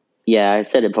 Yeah, I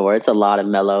said it before. It's a lot of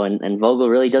Melo, and Vogel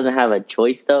really doesn't have a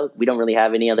choice, though. We don't really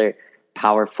have any other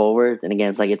power forwards. And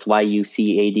again, it's why you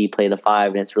see AD play the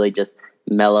 5, and it's really just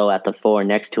Melo at the 4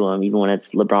 next to him. Even when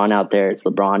it's LeBron out there, it's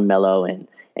LeBron, Melo, and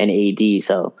AD.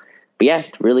 So, but yeah,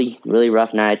 really, really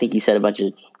rough night. I think you said a bunch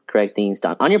of correct things,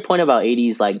 Don. On your point about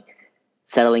AD's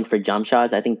settling for jump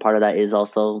shots, I think part of that is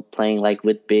also playing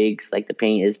with bigs. Like the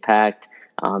paint is packed,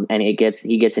 and he gets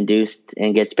induced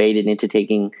and gets baited into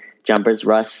taking jumpers.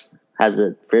 Russ has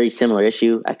a very similar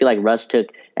issue. I feel like Russ took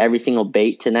every single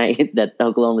bait tonight that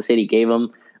Oklahoma City gave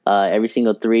him. Every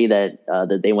single 3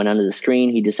 that they went under the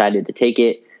screen, he decided to take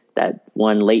it. That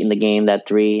one late in the game, that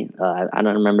 3, I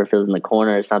don't remember if it was in the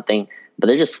corner or something, but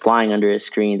they're just flying under his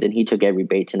screens, and he took every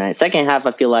bait tonight. Second half,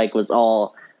 I feel like, was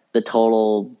all the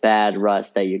total bad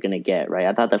Russ that you're going to get, right?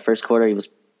 I thought the first quarter he was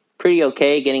pretty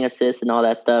okay, getting assists and all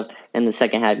that stuff. And the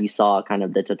second half, you saw kind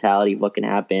of the totality of what can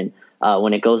happen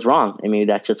when it goes wrong. I mean,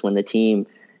 that's just when the team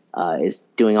is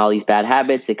doing all these bad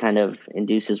habits. It kind of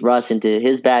induces Russ into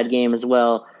his bad game as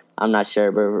well. I'm not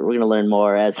sure, but we're going to learn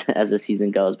more as the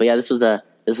season goes. But yeah, this was a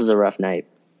rough night.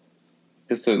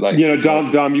 Just to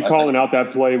Dom, you calling out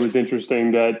that play was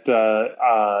interesting. That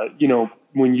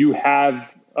when you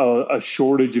have a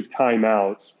shortage of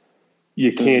timeouts,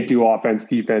 you can't do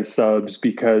offense-defense subs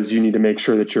because you need to make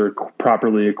sure that you're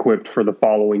properly equipped for the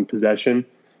following possession.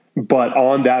 But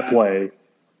on that play,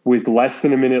 with less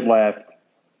than a minute left,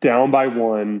 down by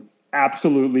 1,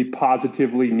 absolutely,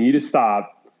 positively need a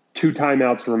stop, 2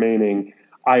 timeouts remaining,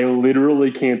 I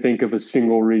literally can't think of a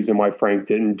single reason why Frank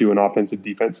didn't do an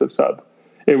offensive-defensive sub.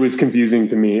 It was confusing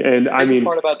to me. And the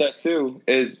part about that, too,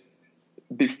 is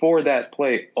before that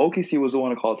play, OKC was the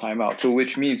one to call a timeout, so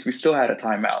which means we still had a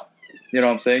timeout. You know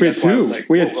what I'm saying? We had two.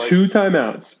 We had two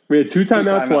timeouts. We had two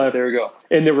timeouts left. There we go.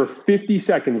 And there were 50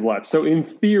 seconds left. So in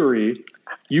theory,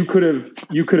 you could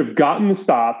have gotten the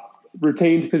stop,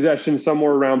 retained possession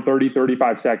somewhere around 30,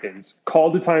 35 seconds,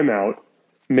 called a timeout,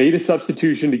 made a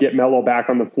substitution to get Melo back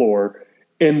on the floor,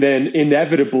 and then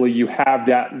inevitably you have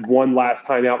that one last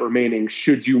timeout remaining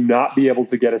should you not be able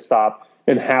to get a stop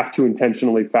and have to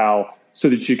intentionally foul so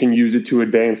that you can use it to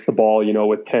advance the ball,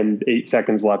 with 8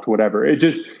 seconds left, whatever. It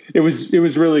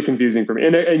was really confusing for me.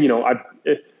 And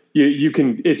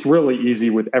it's really easy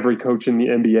with every coach in the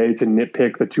NBA to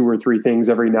nitpick the 2 or 3 things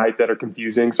every night that are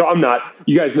confusing. So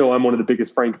you guys know I'm one of the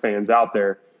biggest Frank fans out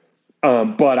there.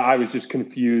 But I was just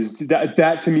confused.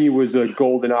 That to me was a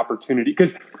golden opportunity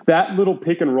because that little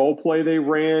pick and roll play they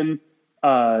ran,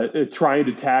 trying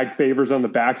to tag Favors on the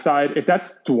backside. If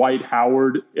that's Dwight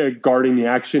Howard guarding the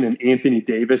action and Anthony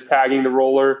Davis tagging the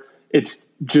roller, it's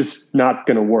just not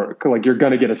going to work. Like you're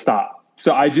going to get a stop.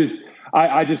 So I just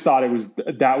thought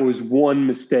that was one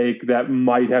mistake that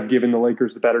might have given the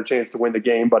Lakers the better chance to win the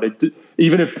game. But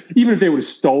even if they would have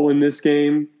stolen this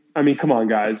game, I mean, come on,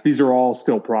 guys, these are all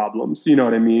still problems. You know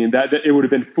what I mean? That it would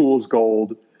have been fool's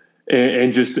gold.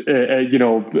 And just,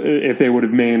 if they would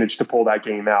have managed to pull that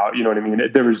game out, you know what I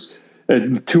mean? There was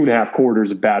 2.5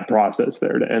 quarters of bad process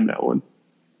there to end that one.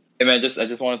 Hey man, I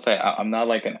just want to say I don't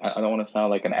want to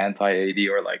sound like an anti-AD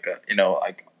or like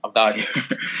I'm not here.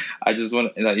 I just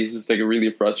want it's just like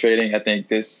really frustrating. I think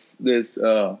this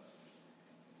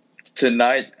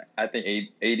tonight, I think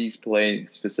AD's play,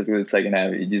 specifically the second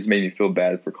half, it just made me feel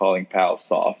bad for calling Powell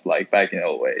soft, like back in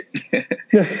 08.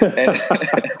 And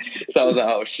so I was like,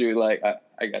 oh shoot, like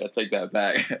I gotta take that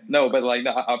back. No, but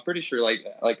I'm pretty sure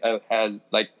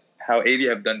how AD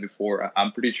have done before.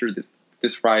 I'm pretty sure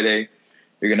this Friday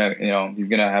he's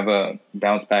gonna have a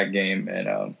bounce back game, and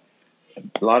a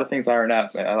lot of things iron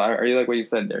out. I really like what you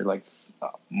said there. Like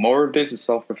more of this is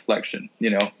self reflection,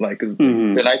 because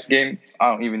tonight's game, I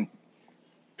don't even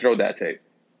throw that tape.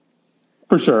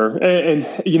 For sure. And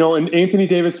Anthony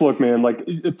Davis, look, man, like,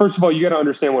 first of all, you got to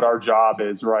understand what our job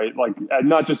is, right? Like,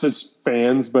 not just as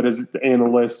fans, but as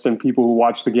analysts and people who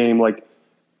watch the game. Like,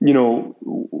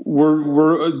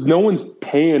 we're no one's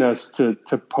paying us to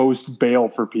post bail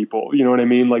for people. You know what I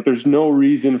mean? Like, there's no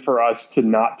reason for us to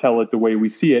not tell it the way we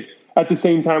see it. At the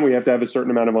same time, we have to have a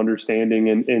certain amount of understanding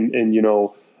and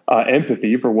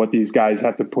empathy for what these guys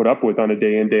have to put up with on a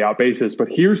day in, day out basis. But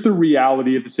here's the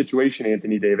reality of the situation,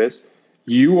 Anthony Davis.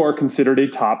 You are considered a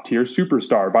top tier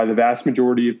superstar by the vast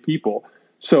majority of people.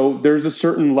 So there's a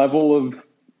certain level of,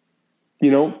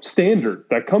 standard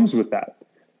that comes with that,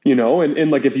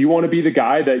 and like, if you want to be the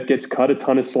guy that gets cut a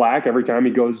ton of slack every time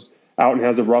he goes out and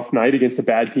has a rough night against a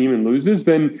bad team and loses,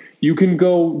 then you can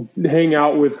go hang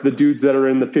out with the dudes that are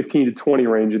in the 15 to 20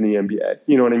 range in the NBA.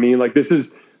 You know what I mean? Like, this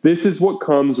is what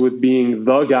comes with being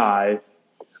the guy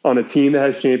on a team that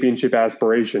has championship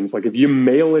aspirations. Like, if you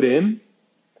mail it in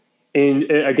and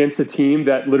against a team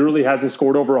that literally hasn't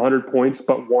scored over 100 points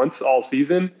but once all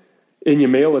season, and you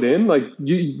mail it in, like,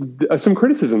 some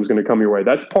criticism is going to come your way.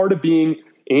 That's part of being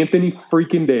Anthony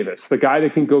freaking Davis, the guy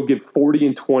that can go give 40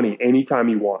 and 20 anytime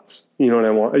he wants. You know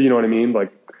what I mean?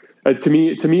 Like, to me,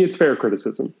 it's fair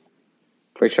criticism.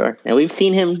 For sure. And we've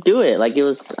seen him do it. Like, it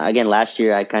was, again, last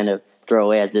year I kind of throw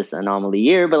away as this anomaly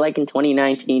year, but like in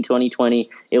 2019, 2020,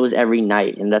 it was every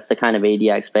night. And that's the kind of AD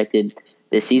I expected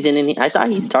this season. And I thought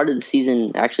he started the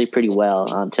season actually pretty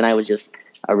well. Tonight was just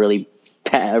a really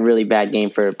bad game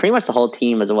for pretty much the whole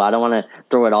team as well. I don't want to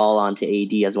throw it all onto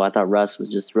AD as well. I thought Russ was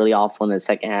just really awful in the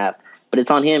second half. But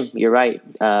it's on him, you're right,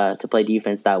 to play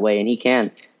defense that way. And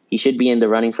he should be in the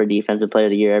running for Defensive Player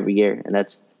of the Year every year. And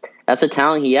that's a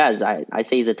talent he has. I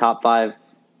say he's a top 5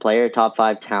 player, top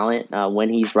 5 talent when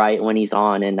he's right, when he's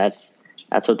on. And that's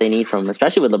what they need from him,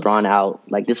 especially with LeBron out.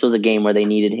 Like, this was a game where they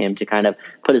needed him to kind of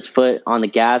put his foot on the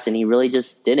gas, and he really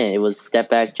just didn't. It was step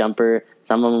back jumper.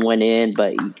 Some of them went in,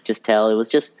 but you could just tell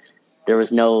there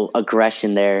was no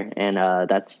aggression there, and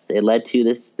it led to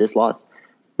this loss.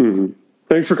 Mm-hmm.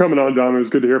 Thanks for coming on, Dom. It was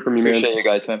good to hear from you, man. Appreciate you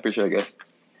guys, man. Appreciate you guys.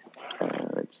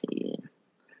 Let's see.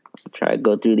 I'll try to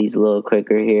go through these a little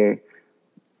quicker here.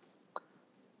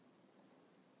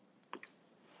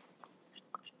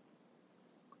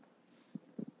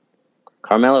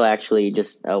 Carmelo actually,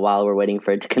 just while we're waiting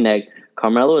for it to connect,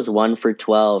 Carmelo is 1 for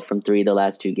 12 from 3 the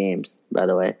last 2 games, by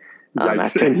the way.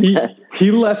 And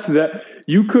he left that.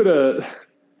 You could have.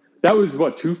 That was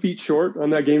 2 feet short on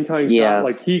that game tying shot.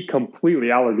 Like, he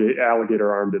completely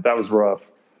alligator armed it. That was rough.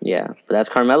 Yeah, but that's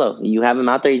Carmelo. You have him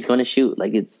out there, he's going to shoot.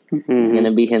 Like, he's going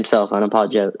to be himself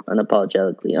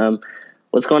unapologetically.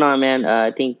 What's going on, man?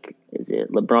 I think, is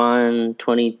it LeBron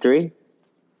 23?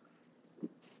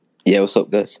 Yeah, what's up,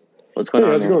 guys? What's going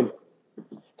on, how's it man? going?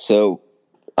 So,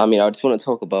 I just want to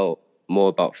talk more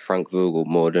about Frank Vogel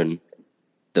more than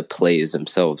the players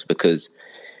themselves, because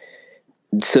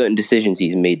certain decisions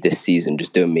he's made this season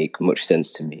just don't make much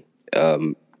sense to me.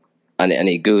 And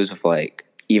it goes with like,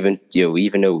 even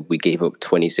though we gave up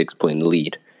 26-point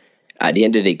lead, at the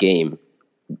end of the game,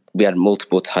 we had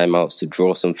multiple timeouts to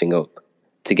draw something up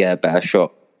to get a better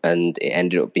shot, and it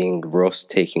ended up being Russ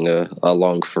taking a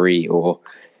long three, or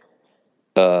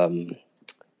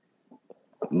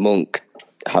Monk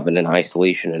having an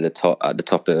isolation at the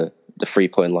top of the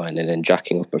 3-point line and then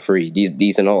jacking up a three.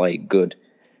 These are not like good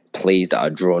plays that are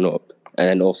drawn up. And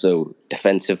then also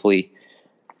defensively,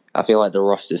 I feel like the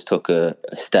rosters took a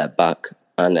step back.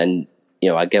 And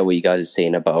I get what you guys are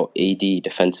saying about AD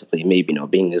defensively, maybe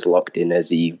not being as locked in as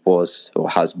he was or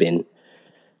has been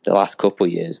the last couple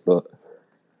of years, but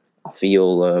I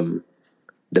feel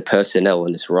the personnel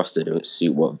on this roster don't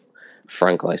suit what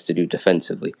Frank likes to do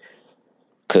defensively,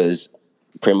 because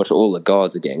pretty much all the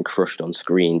guards are getting crushed on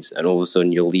screens, and all of a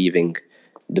sudden you're leaving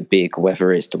the big, whether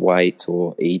it's Dwight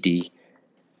or AD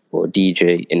or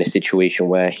DJ, in a situation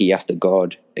where he has to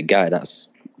guard a guy that's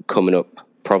coming up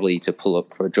probably to pull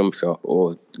up for a jump shot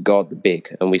or guard the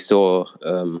big. And we saw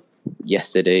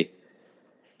yesterday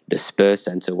the Spurs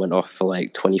center went off for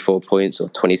like 24 points or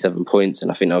 27 points,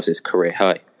 and I think that was his career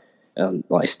high.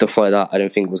 Like stuff like that, I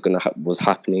don't think was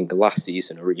happening last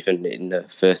season or even in the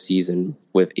first season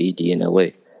with AD in LA.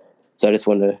 So I just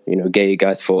want to get you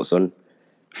guys' thoughts on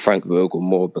Frank Vogel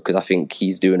more, because I think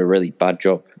he's doing a really bad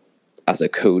job as a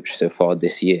coach so far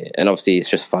this year. And obviously it's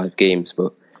just 5 games,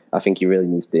 but I think he really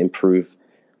needs to improve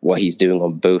what he's doing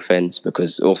on both ends,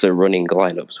 because also running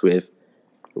lineups with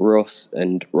Russ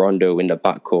and Rondo in the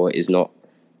backcourt is not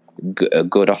a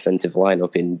good offensive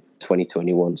lineup in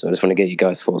 2021. So I just want to get you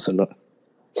guys' thoughts on that.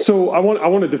 So I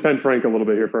want to defend Frank a little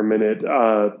bit here for a minute.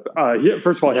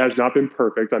 First of all, he has not been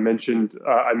perfect. I mentioned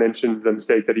the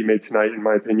mistake that he made tonight, in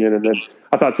my opinion, and then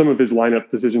I thought some of his lineup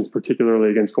decisions,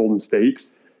 particularly against Golden State,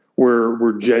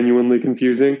 were genuinely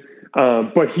confusing.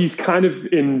 But he's kind of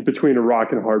in between a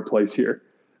rock and a hard place here.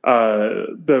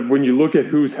 When you look at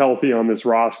who's healthy on this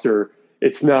roster,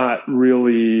 it's not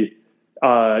really.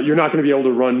 You're not going to be able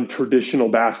to run traditional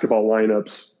basketball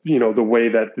lineups, the way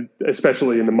that,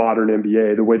 especially in the modern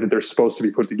NBA, the way that they're supposed to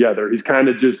be put together. He's kind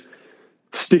of just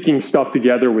sticking stuff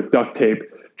together with duct tape,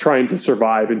 trying to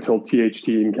survive until THT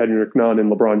and Kendrick Nunn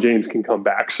and LeBron James can come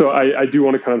back. So I do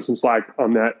want to cut him some slack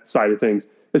on that side of things.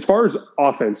 As far as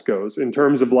offense goes, in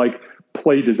terms of like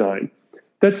play design,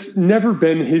 that's never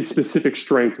been his specific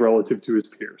strength relative to his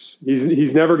peers.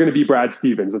 He's never going to be Brad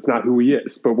Stevens. That's not who he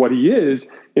is. But what he is,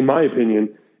 in my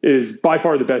opinion, is by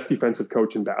far the best defensive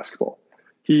coach in basketball.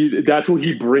 That's what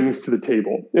he brings to the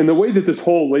table. And the way that this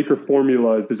whole Laker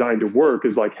formula is designed to work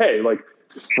is like, hey, like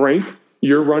Frank,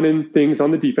 you're running things on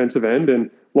the defensive end,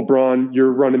 and LeBron,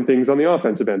 you're running things on the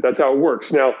offensive end. That's how it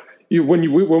works. Now, when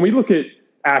we look at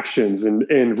actions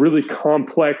and really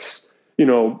complex,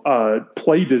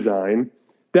 play design,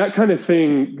 that kind of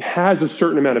thing has a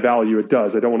certain amount of value. It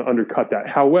does. I don't want to undercut that.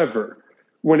 However,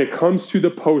 when it comes to the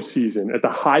postseason at the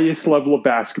highest level of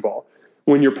basketball,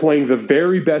 when you're playing the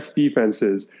very best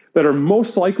defenses that are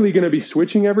most likely going to be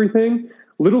switching everything,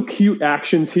 little cute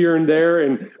actions here and there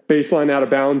and baseline out of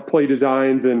bound play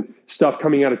designs and stuff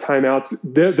coming out of timeouts,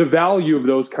 the value of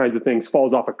those kinds of things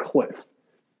falls off a cliff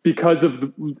because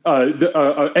of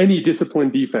any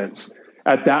disciplined defense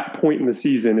at that point in the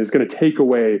season is going to take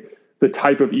away the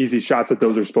type of easy shots that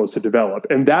those are supposed to develop.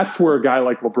 And that's where a guy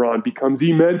like LeBron becomes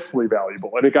immensely valuable.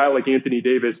 And a guy like Anthony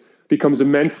Davis becomes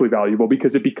immensely valuable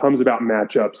because it becomes about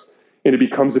matchups and it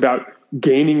becomes about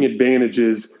gaining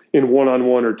advantages in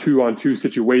one-on-one or two-on-two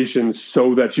situations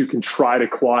so that you can try to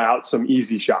claw out some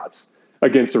easy shots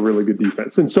against a really good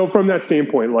defense. And so from that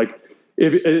standpoint, like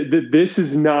this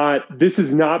is not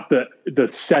the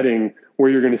setting where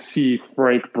you're going to see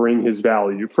Frank bring his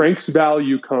value. Frank's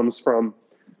value comes from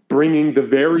bringing the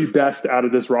very best out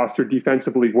of this roster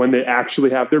defensively when they actually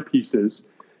have their pieces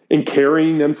and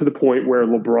carrying them to the point where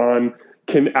LeBron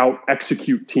can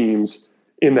out-execute teams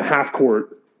in the half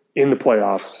court in the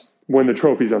playoffs when the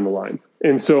trophy's on the line.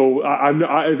 And so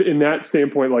in that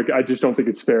standpoint, like, I just don't think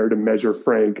it's fair to measure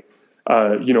Frank,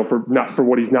 for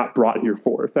what he's not brought here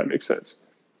for, if that makes sense.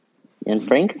 And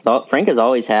Frank has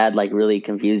always had like really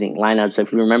confusing lineups. So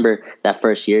if you remember that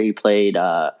first year, he played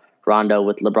Rondo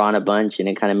with LeBron a bunch, and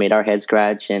it kind of made our head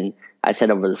scratch. And I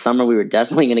said over the summer we were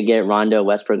definitely going to get Rondo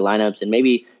Westbrook lineups, and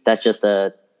maybe that's just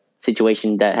a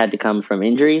situation that had to come from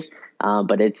injuries.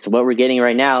 But it's what we're getting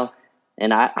right now,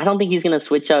 and I don't think he's going to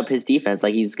switch up his defense.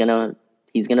 Like he's gonna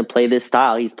play this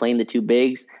style. He's playing the two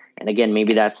bigs, And again,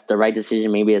 maybe that's the right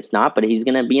decision, maybe it's not, but he's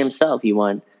going to be himself. He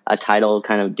won a title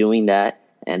kind of doing that.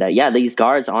 And these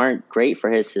guards aren't great for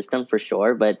his system for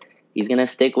sure, but he's going to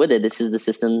stick with it. This is the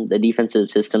system, the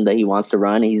defensive system that he wants to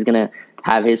run. And he's going to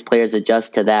have his players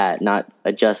adjust to that, not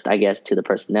adjust, I guess, to the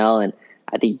personnel. And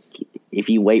I think if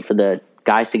you wait for the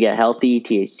guys to get healthy,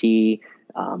 THT,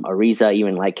 Ariza,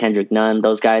 even like Kendrick Nunn,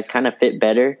 those guys kind of fit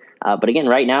better. But again,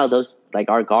 right now, those like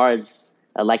our guards,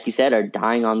 like you said, are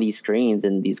dying on these screens,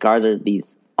 and these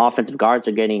offensive guards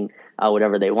are getting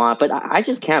whatever they want. But I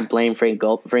just can't blame Frank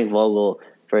Vogel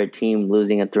for a team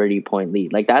losing a 30-point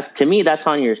lead. Like that's, to me, that's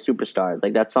on your superstars.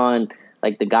 Like that's on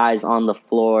like the guys on the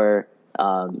floor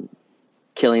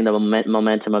killing the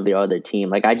momentum of the other team.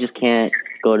 Like I just can't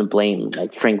go to blame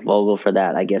like Frank Vogel for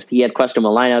that. I guess he had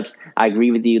questionable lineups. I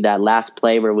agree with you, that last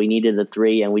play where we needed the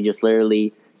three and we just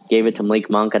literally gave it to Malik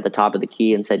Monk at the top of the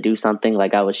key and said do something.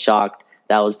 Like I was shocked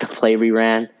that was the play we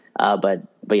ran. But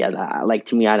yeah, like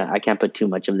to me, I can't put too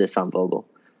much of this on Vogel.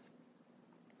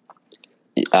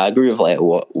 I agree with like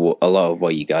what a lot of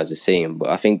what you guys are saying, but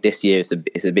I think this year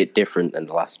is a bit different than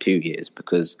the last 2 years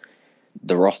because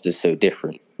the roster's so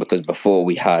different. Because before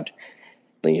we had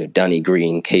Danny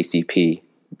Green, KCP,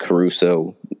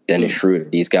 Caruso, Dennis Schroeder.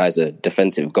 These guys are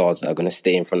defensive guards that are going to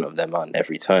stay in front of their man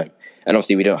every time. And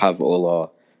obviously we don't have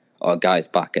all our guys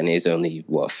back, and it's only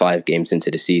 5 games into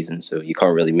the season, so you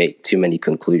can't really make too many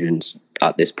conclusions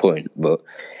at this point. But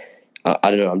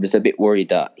I don't know, I'm just a bit worried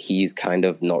that he's kind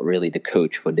of not really the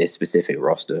coach for this specific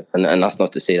roster. And that's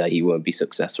not to say that he won't be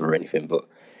successful or anything, but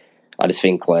I just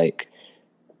think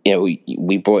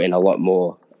we brought in a lot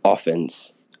more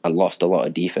offense and lost a lot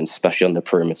of defense, especially on the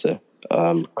perimeter,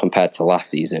 compared to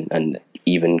last season, and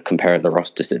even comparing the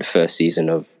roster to the first season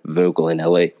of Vogel in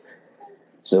LA.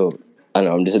 So I don't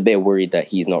know, I'm just a bit worried that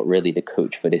he's not really the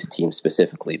coach for this team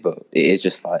specifically, but it is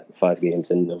just five games,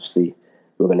 and obviously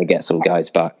we're going to get some guys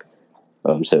back.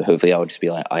 So hopefully I'll just be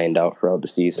ironed out throughout the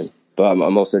season. But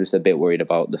I'm also just a bit worried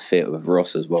about the fit with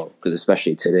Russ as well, because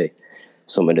especially today,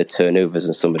 some of the turnovers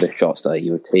and some of the shots that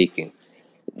he was taking,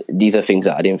 these are things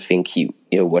that I didn't think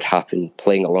would happen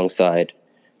playing alongside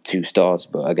 2 stars.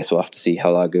 But I guess we'll have to see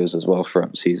how that goes as well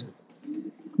throughout the season.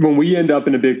 When we end up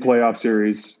in a big playoff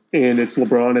series and it's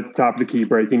LeBron at the top of the key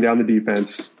breaking down the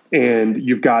defense, and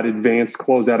you've got advanced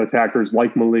closeout attackers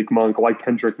like Malik Monk, like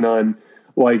Kendrick Nunn,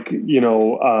 like THT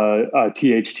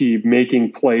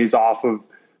making plays off of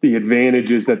the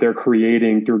advantages that they're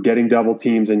creating through getting double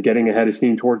teams and getting ahead of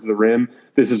steam towards the rim,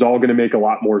 this is all going to make a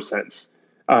lot more sense.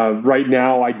 Right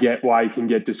now, I get why it can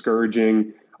get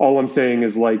discouraging. All I'm saying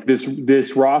is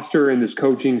this roster and this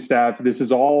coaching staff, this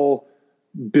is all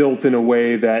built in a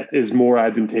way that is more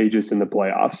advantageous in the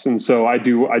playoffs. And so I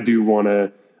do want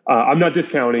to, I'm not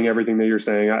discounting everything that you're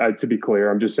saying. To be clear,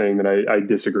 I'm just saying that I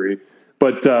disagree.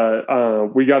 But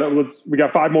we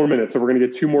got 5 more minutes, so we're going to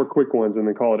get 2 more quick ones and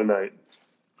then call it a night.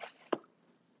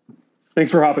 Thanks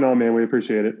for hopping on, man. We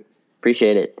appreciate it.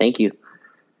 Appreciate it. Thank you.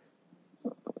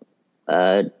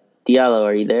 Diallo,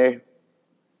 are you there?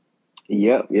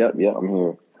 Yep. I'm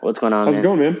here. What's going on, How's it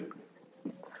going, man?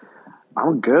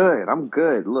 I'm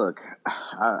good. Look,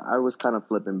 I was kind of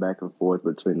flipping back and forth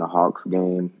between the Hawks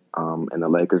game and the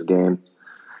Lakers game.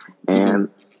 And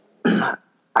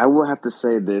I will have to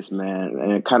say this, man,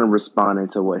 and kind of responding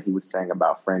to what he was saying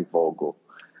about Frank Vogel.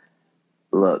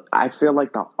 Look, I feel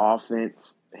like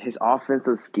his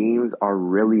offensive schemes are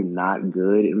really not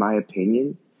good, in my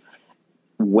opinion.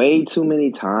 Way too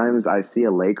many times I see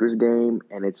a Lakers game,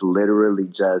 and it's literally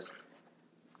just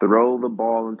throw the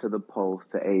ball into the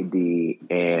post to AD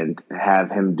and have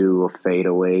him do a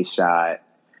fadeaway shot,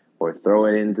 or throw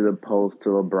it into the post to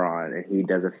LeBron and he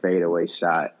does a fadeaway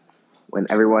shot when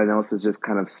everyone else is just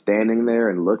kind of standing there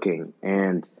and looking.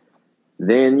 And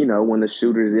then, when the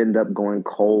shooters end up going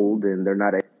cold and they're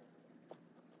not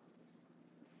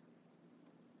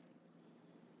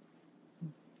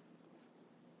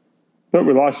But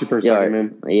we lost you for a second,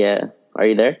 man. Yeah. Are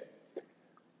you there?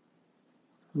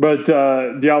 But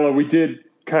Diallo, we did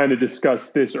kind of discuss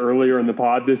this earlier in the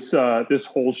pod. This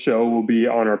whole show will be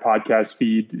on our podcast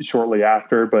feed shortly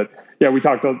after. But yeah, we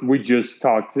just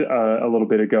talked a little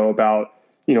bit ago about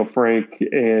Frank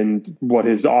and what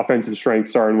his offensive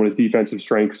strengths are and what his defensive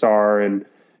strengths are, and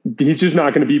he's just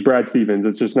not going to beat Brad Stevens.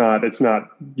 It's not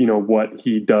what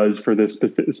he does for this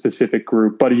specific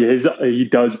group, but he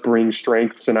does bring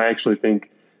strengths, and I actually think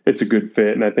it's a good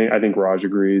fit, and I think Raj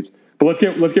agrees. But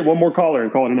let's get one more caller and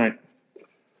call it a night.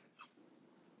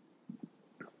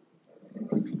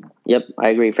 Yep, I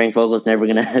agree. Frank Vogel's never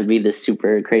going to be this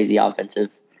super crazy offensive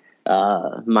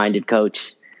minded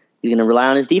coach. He's going to rely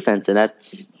on his defense, and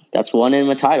that's won him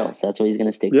a title. So that's what he's going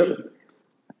to stick to.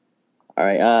 All All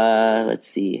right. Let's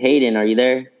see. Hayden, are you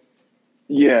there?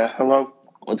 Yeah. Hello.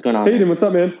 What's going on? Hayden, what's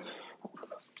up, man?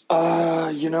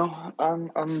 I'm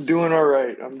doing all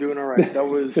right.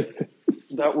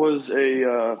 That was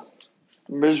a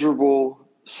miserable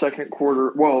second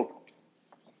quarter. Well,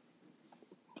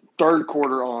 third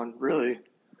quarter on, really.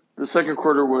 The second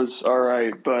quarter was all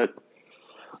right, but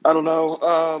I don't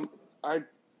know. I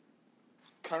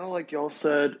kind of like y'all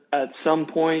said, at some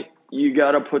point you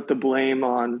got to put the blame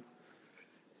on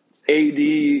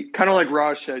AD. Kind of like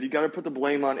Raj said, you got to put the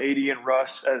blame on AD and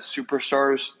Russ as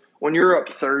superstars. When you're up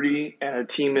 30 and a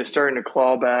team is starting to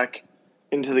claw back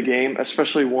into the game,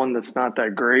 especially one that's not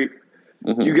that great,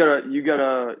 you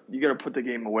gotta put the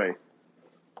game away.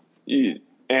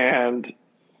 And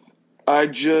I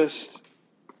just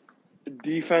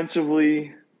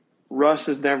defensively, Russ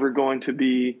is never going to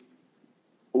be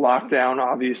locked down.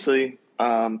 Obviously,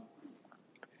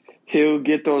 he'll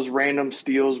get those random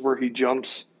steals where he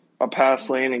jumps a pass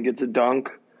lane and gets a dunk,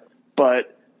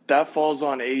 but that falls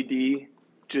on AD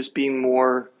just being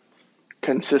more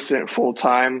consistent full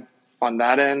time on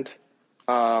that end.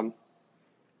 I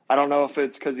don't know if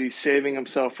it's because he's saving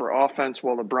himself for offense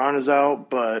while LeBron is out,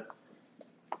 but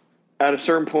at a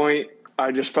certain point,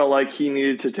 I just felt like he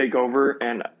needed to take over.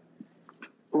 And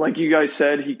like you guys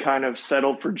said, he kind of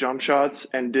settled for jump shots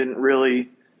and didn't really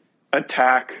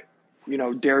attack,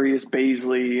 Darius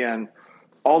Baisley and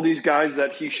all these guys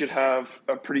that he should have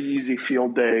a pretty easy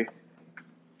field day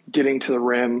getting to the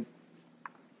rim,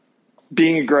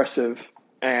 being aggressive.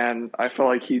 And I felt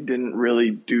like he didn't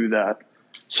really do that.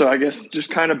 So I guess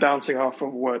just kind of bouncing off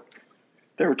of what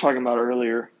they were talking about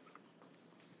earlier.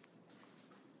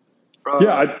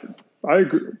 I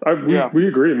agree. We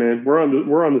agree, man.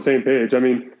 We're on the same page. I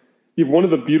mean, one of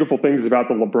the beautiful things about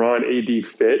the LeBron AD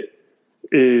fit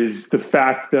is the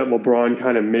fact that LeBron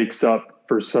kind of makes up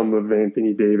for some of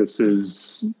Anthony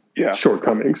Davis's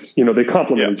shortcomings. They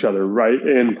complement each other, right?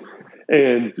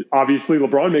 And obviously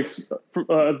LeBron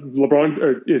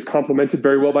is complemented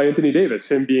very well by Anthony Davis,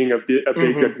 him being a big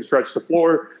that can stretch the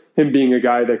floor, him being a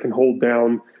guy that can hold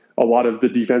down a lot of the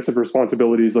defensive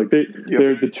responsibilities. Like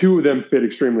the two of them fit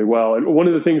extremely well. And one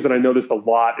of the things that I noticed a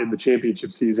lot in the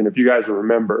championship season, if you guys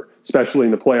remember, especially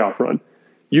in the playoff run,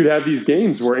 you'd have these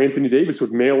games where Anthony Davis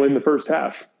would mail in the first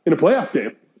half in a playoff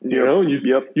game.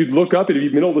 You'd look up at the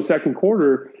middle of the second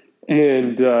quarter,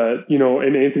 and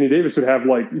and Anthony Davis would have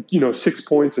 6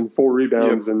 points and 4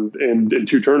 rebounds and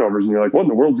 2 turnovers, and you're like, what in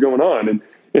the world's going on?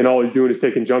 And all he's doing is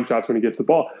taking jump shots when he gets the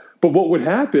ball. But what would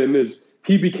happen is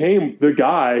he became the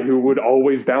guy who would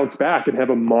always bounce back and have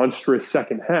a monstrous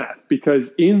second half,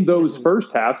 because in those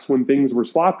first halves when things were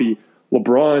sloppy,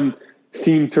 LeBron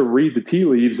seemed to read the tea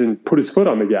leaves and put his foot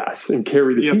on the gas and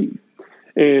carry the team.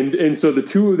 And so the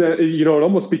two of them, it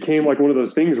almost became like one of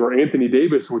those things where Anthony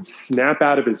Davis would snap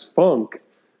out of his funk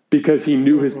because he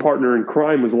knew his partner in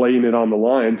crime was laying it on the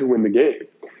line to win the game.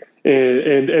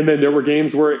 And then there were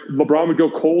games where LeBron would go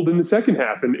cold in the second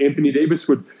half and Anthony Davis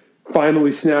would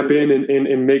finally snap in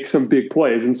and make some big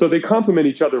plays. And so they complement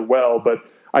each other well. But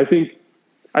I think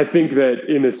that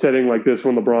in a setting like this,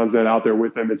 when LeBron's not out there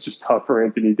with them, it's just tough for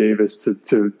Anthony Davis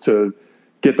to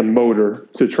get the motor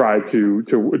to try to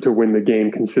win the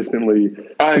game consistently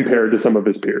compared to some of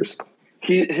his peers.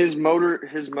 His motor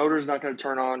is not going to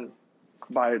turn on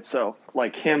by itself.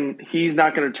 Like he's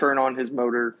not going to turn on his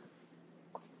motor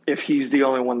if he's the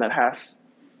only one that has.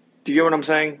 Do you get what I'm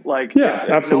saying? Like, if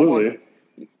absolutely.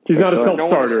 He's not a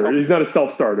self-starter. He's not a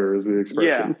self-starter is the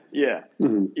expression. Yeah.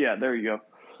 Yeah, there you go.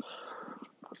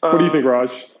 What do you think,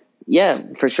 Raj? Yeah,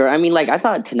 for sure. I mean, I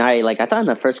thought in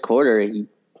the first quarter he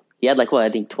had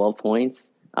 12 points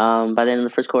by the end of the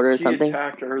first quarter or something. He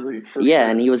attacked early. Sure.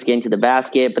 And he was getting to the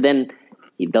basket. But then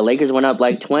the Lakers went up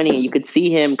 20. You could see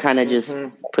him kind of just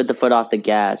put the foot off the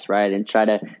gas, right, and try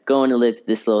to go into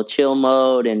this little chill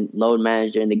mode and load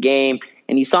manage during the game.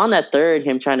 And you saw in that third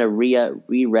him trying to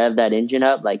re-rev that engine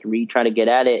up, try to get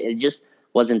at it. It just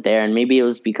wasn't there. And maybe it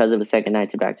was because of a second night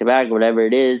to back-to-back or whatever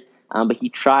it is. But he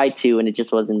tried to, and it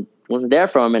just wasn't there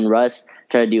for him. And Russ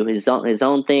tried to do his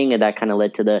own thing, and that kind of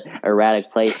led to the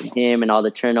erratic play from him and all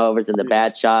the turnovers and the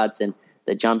bad shots and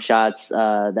the jump shots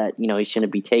that he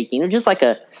shouldn't be taking. It was just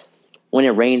when it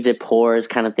rains, it pours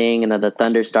kind of thing. And then the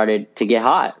Thunder started to get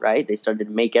hot, right? They started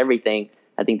to make everything.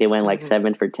 I think they went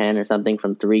 7 for 10 or something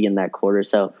from 3 in that quarter.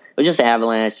 So it was just an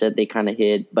avalanche that they kind of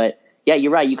hid. But yeah,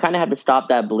 you're right. You kind of have to stop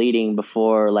that bleeding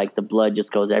before the blood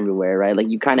just goes everywhere, right?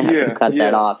 You kind of have to cut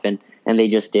that off, and they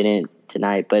just didn't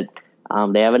tonight. But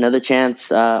they have another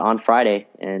chance on Friday,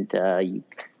 and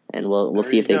we'll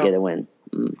see if they get a win.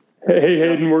 Hey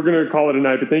Hayden, we're gonna call it a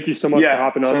night, but thank you so much for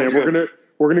hopping on there.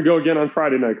 We're gonna go again on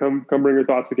Friday night. Come bring your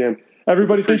thoughts again.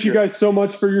 Everybody, thank you guys so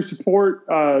much for your support.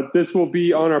 This will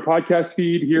be on our podcast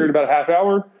feed here in about a half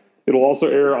hour. It'll also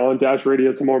air on Dash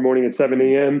Radio tomorrow morning at 7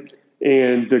 a.m.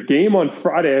 And the game on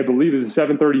Friday, I believe, is a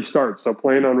 7:30 start. So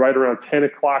plan on right around 10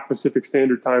 o'clock Pacific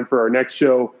Standard Time for our next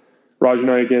show. Raj and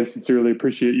I, again, sincerely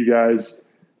appreciate you guys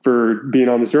for being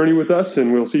on this journey with us,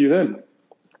 and we'll see you then.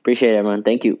 Appreciate it, everyone.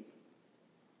 Thank you.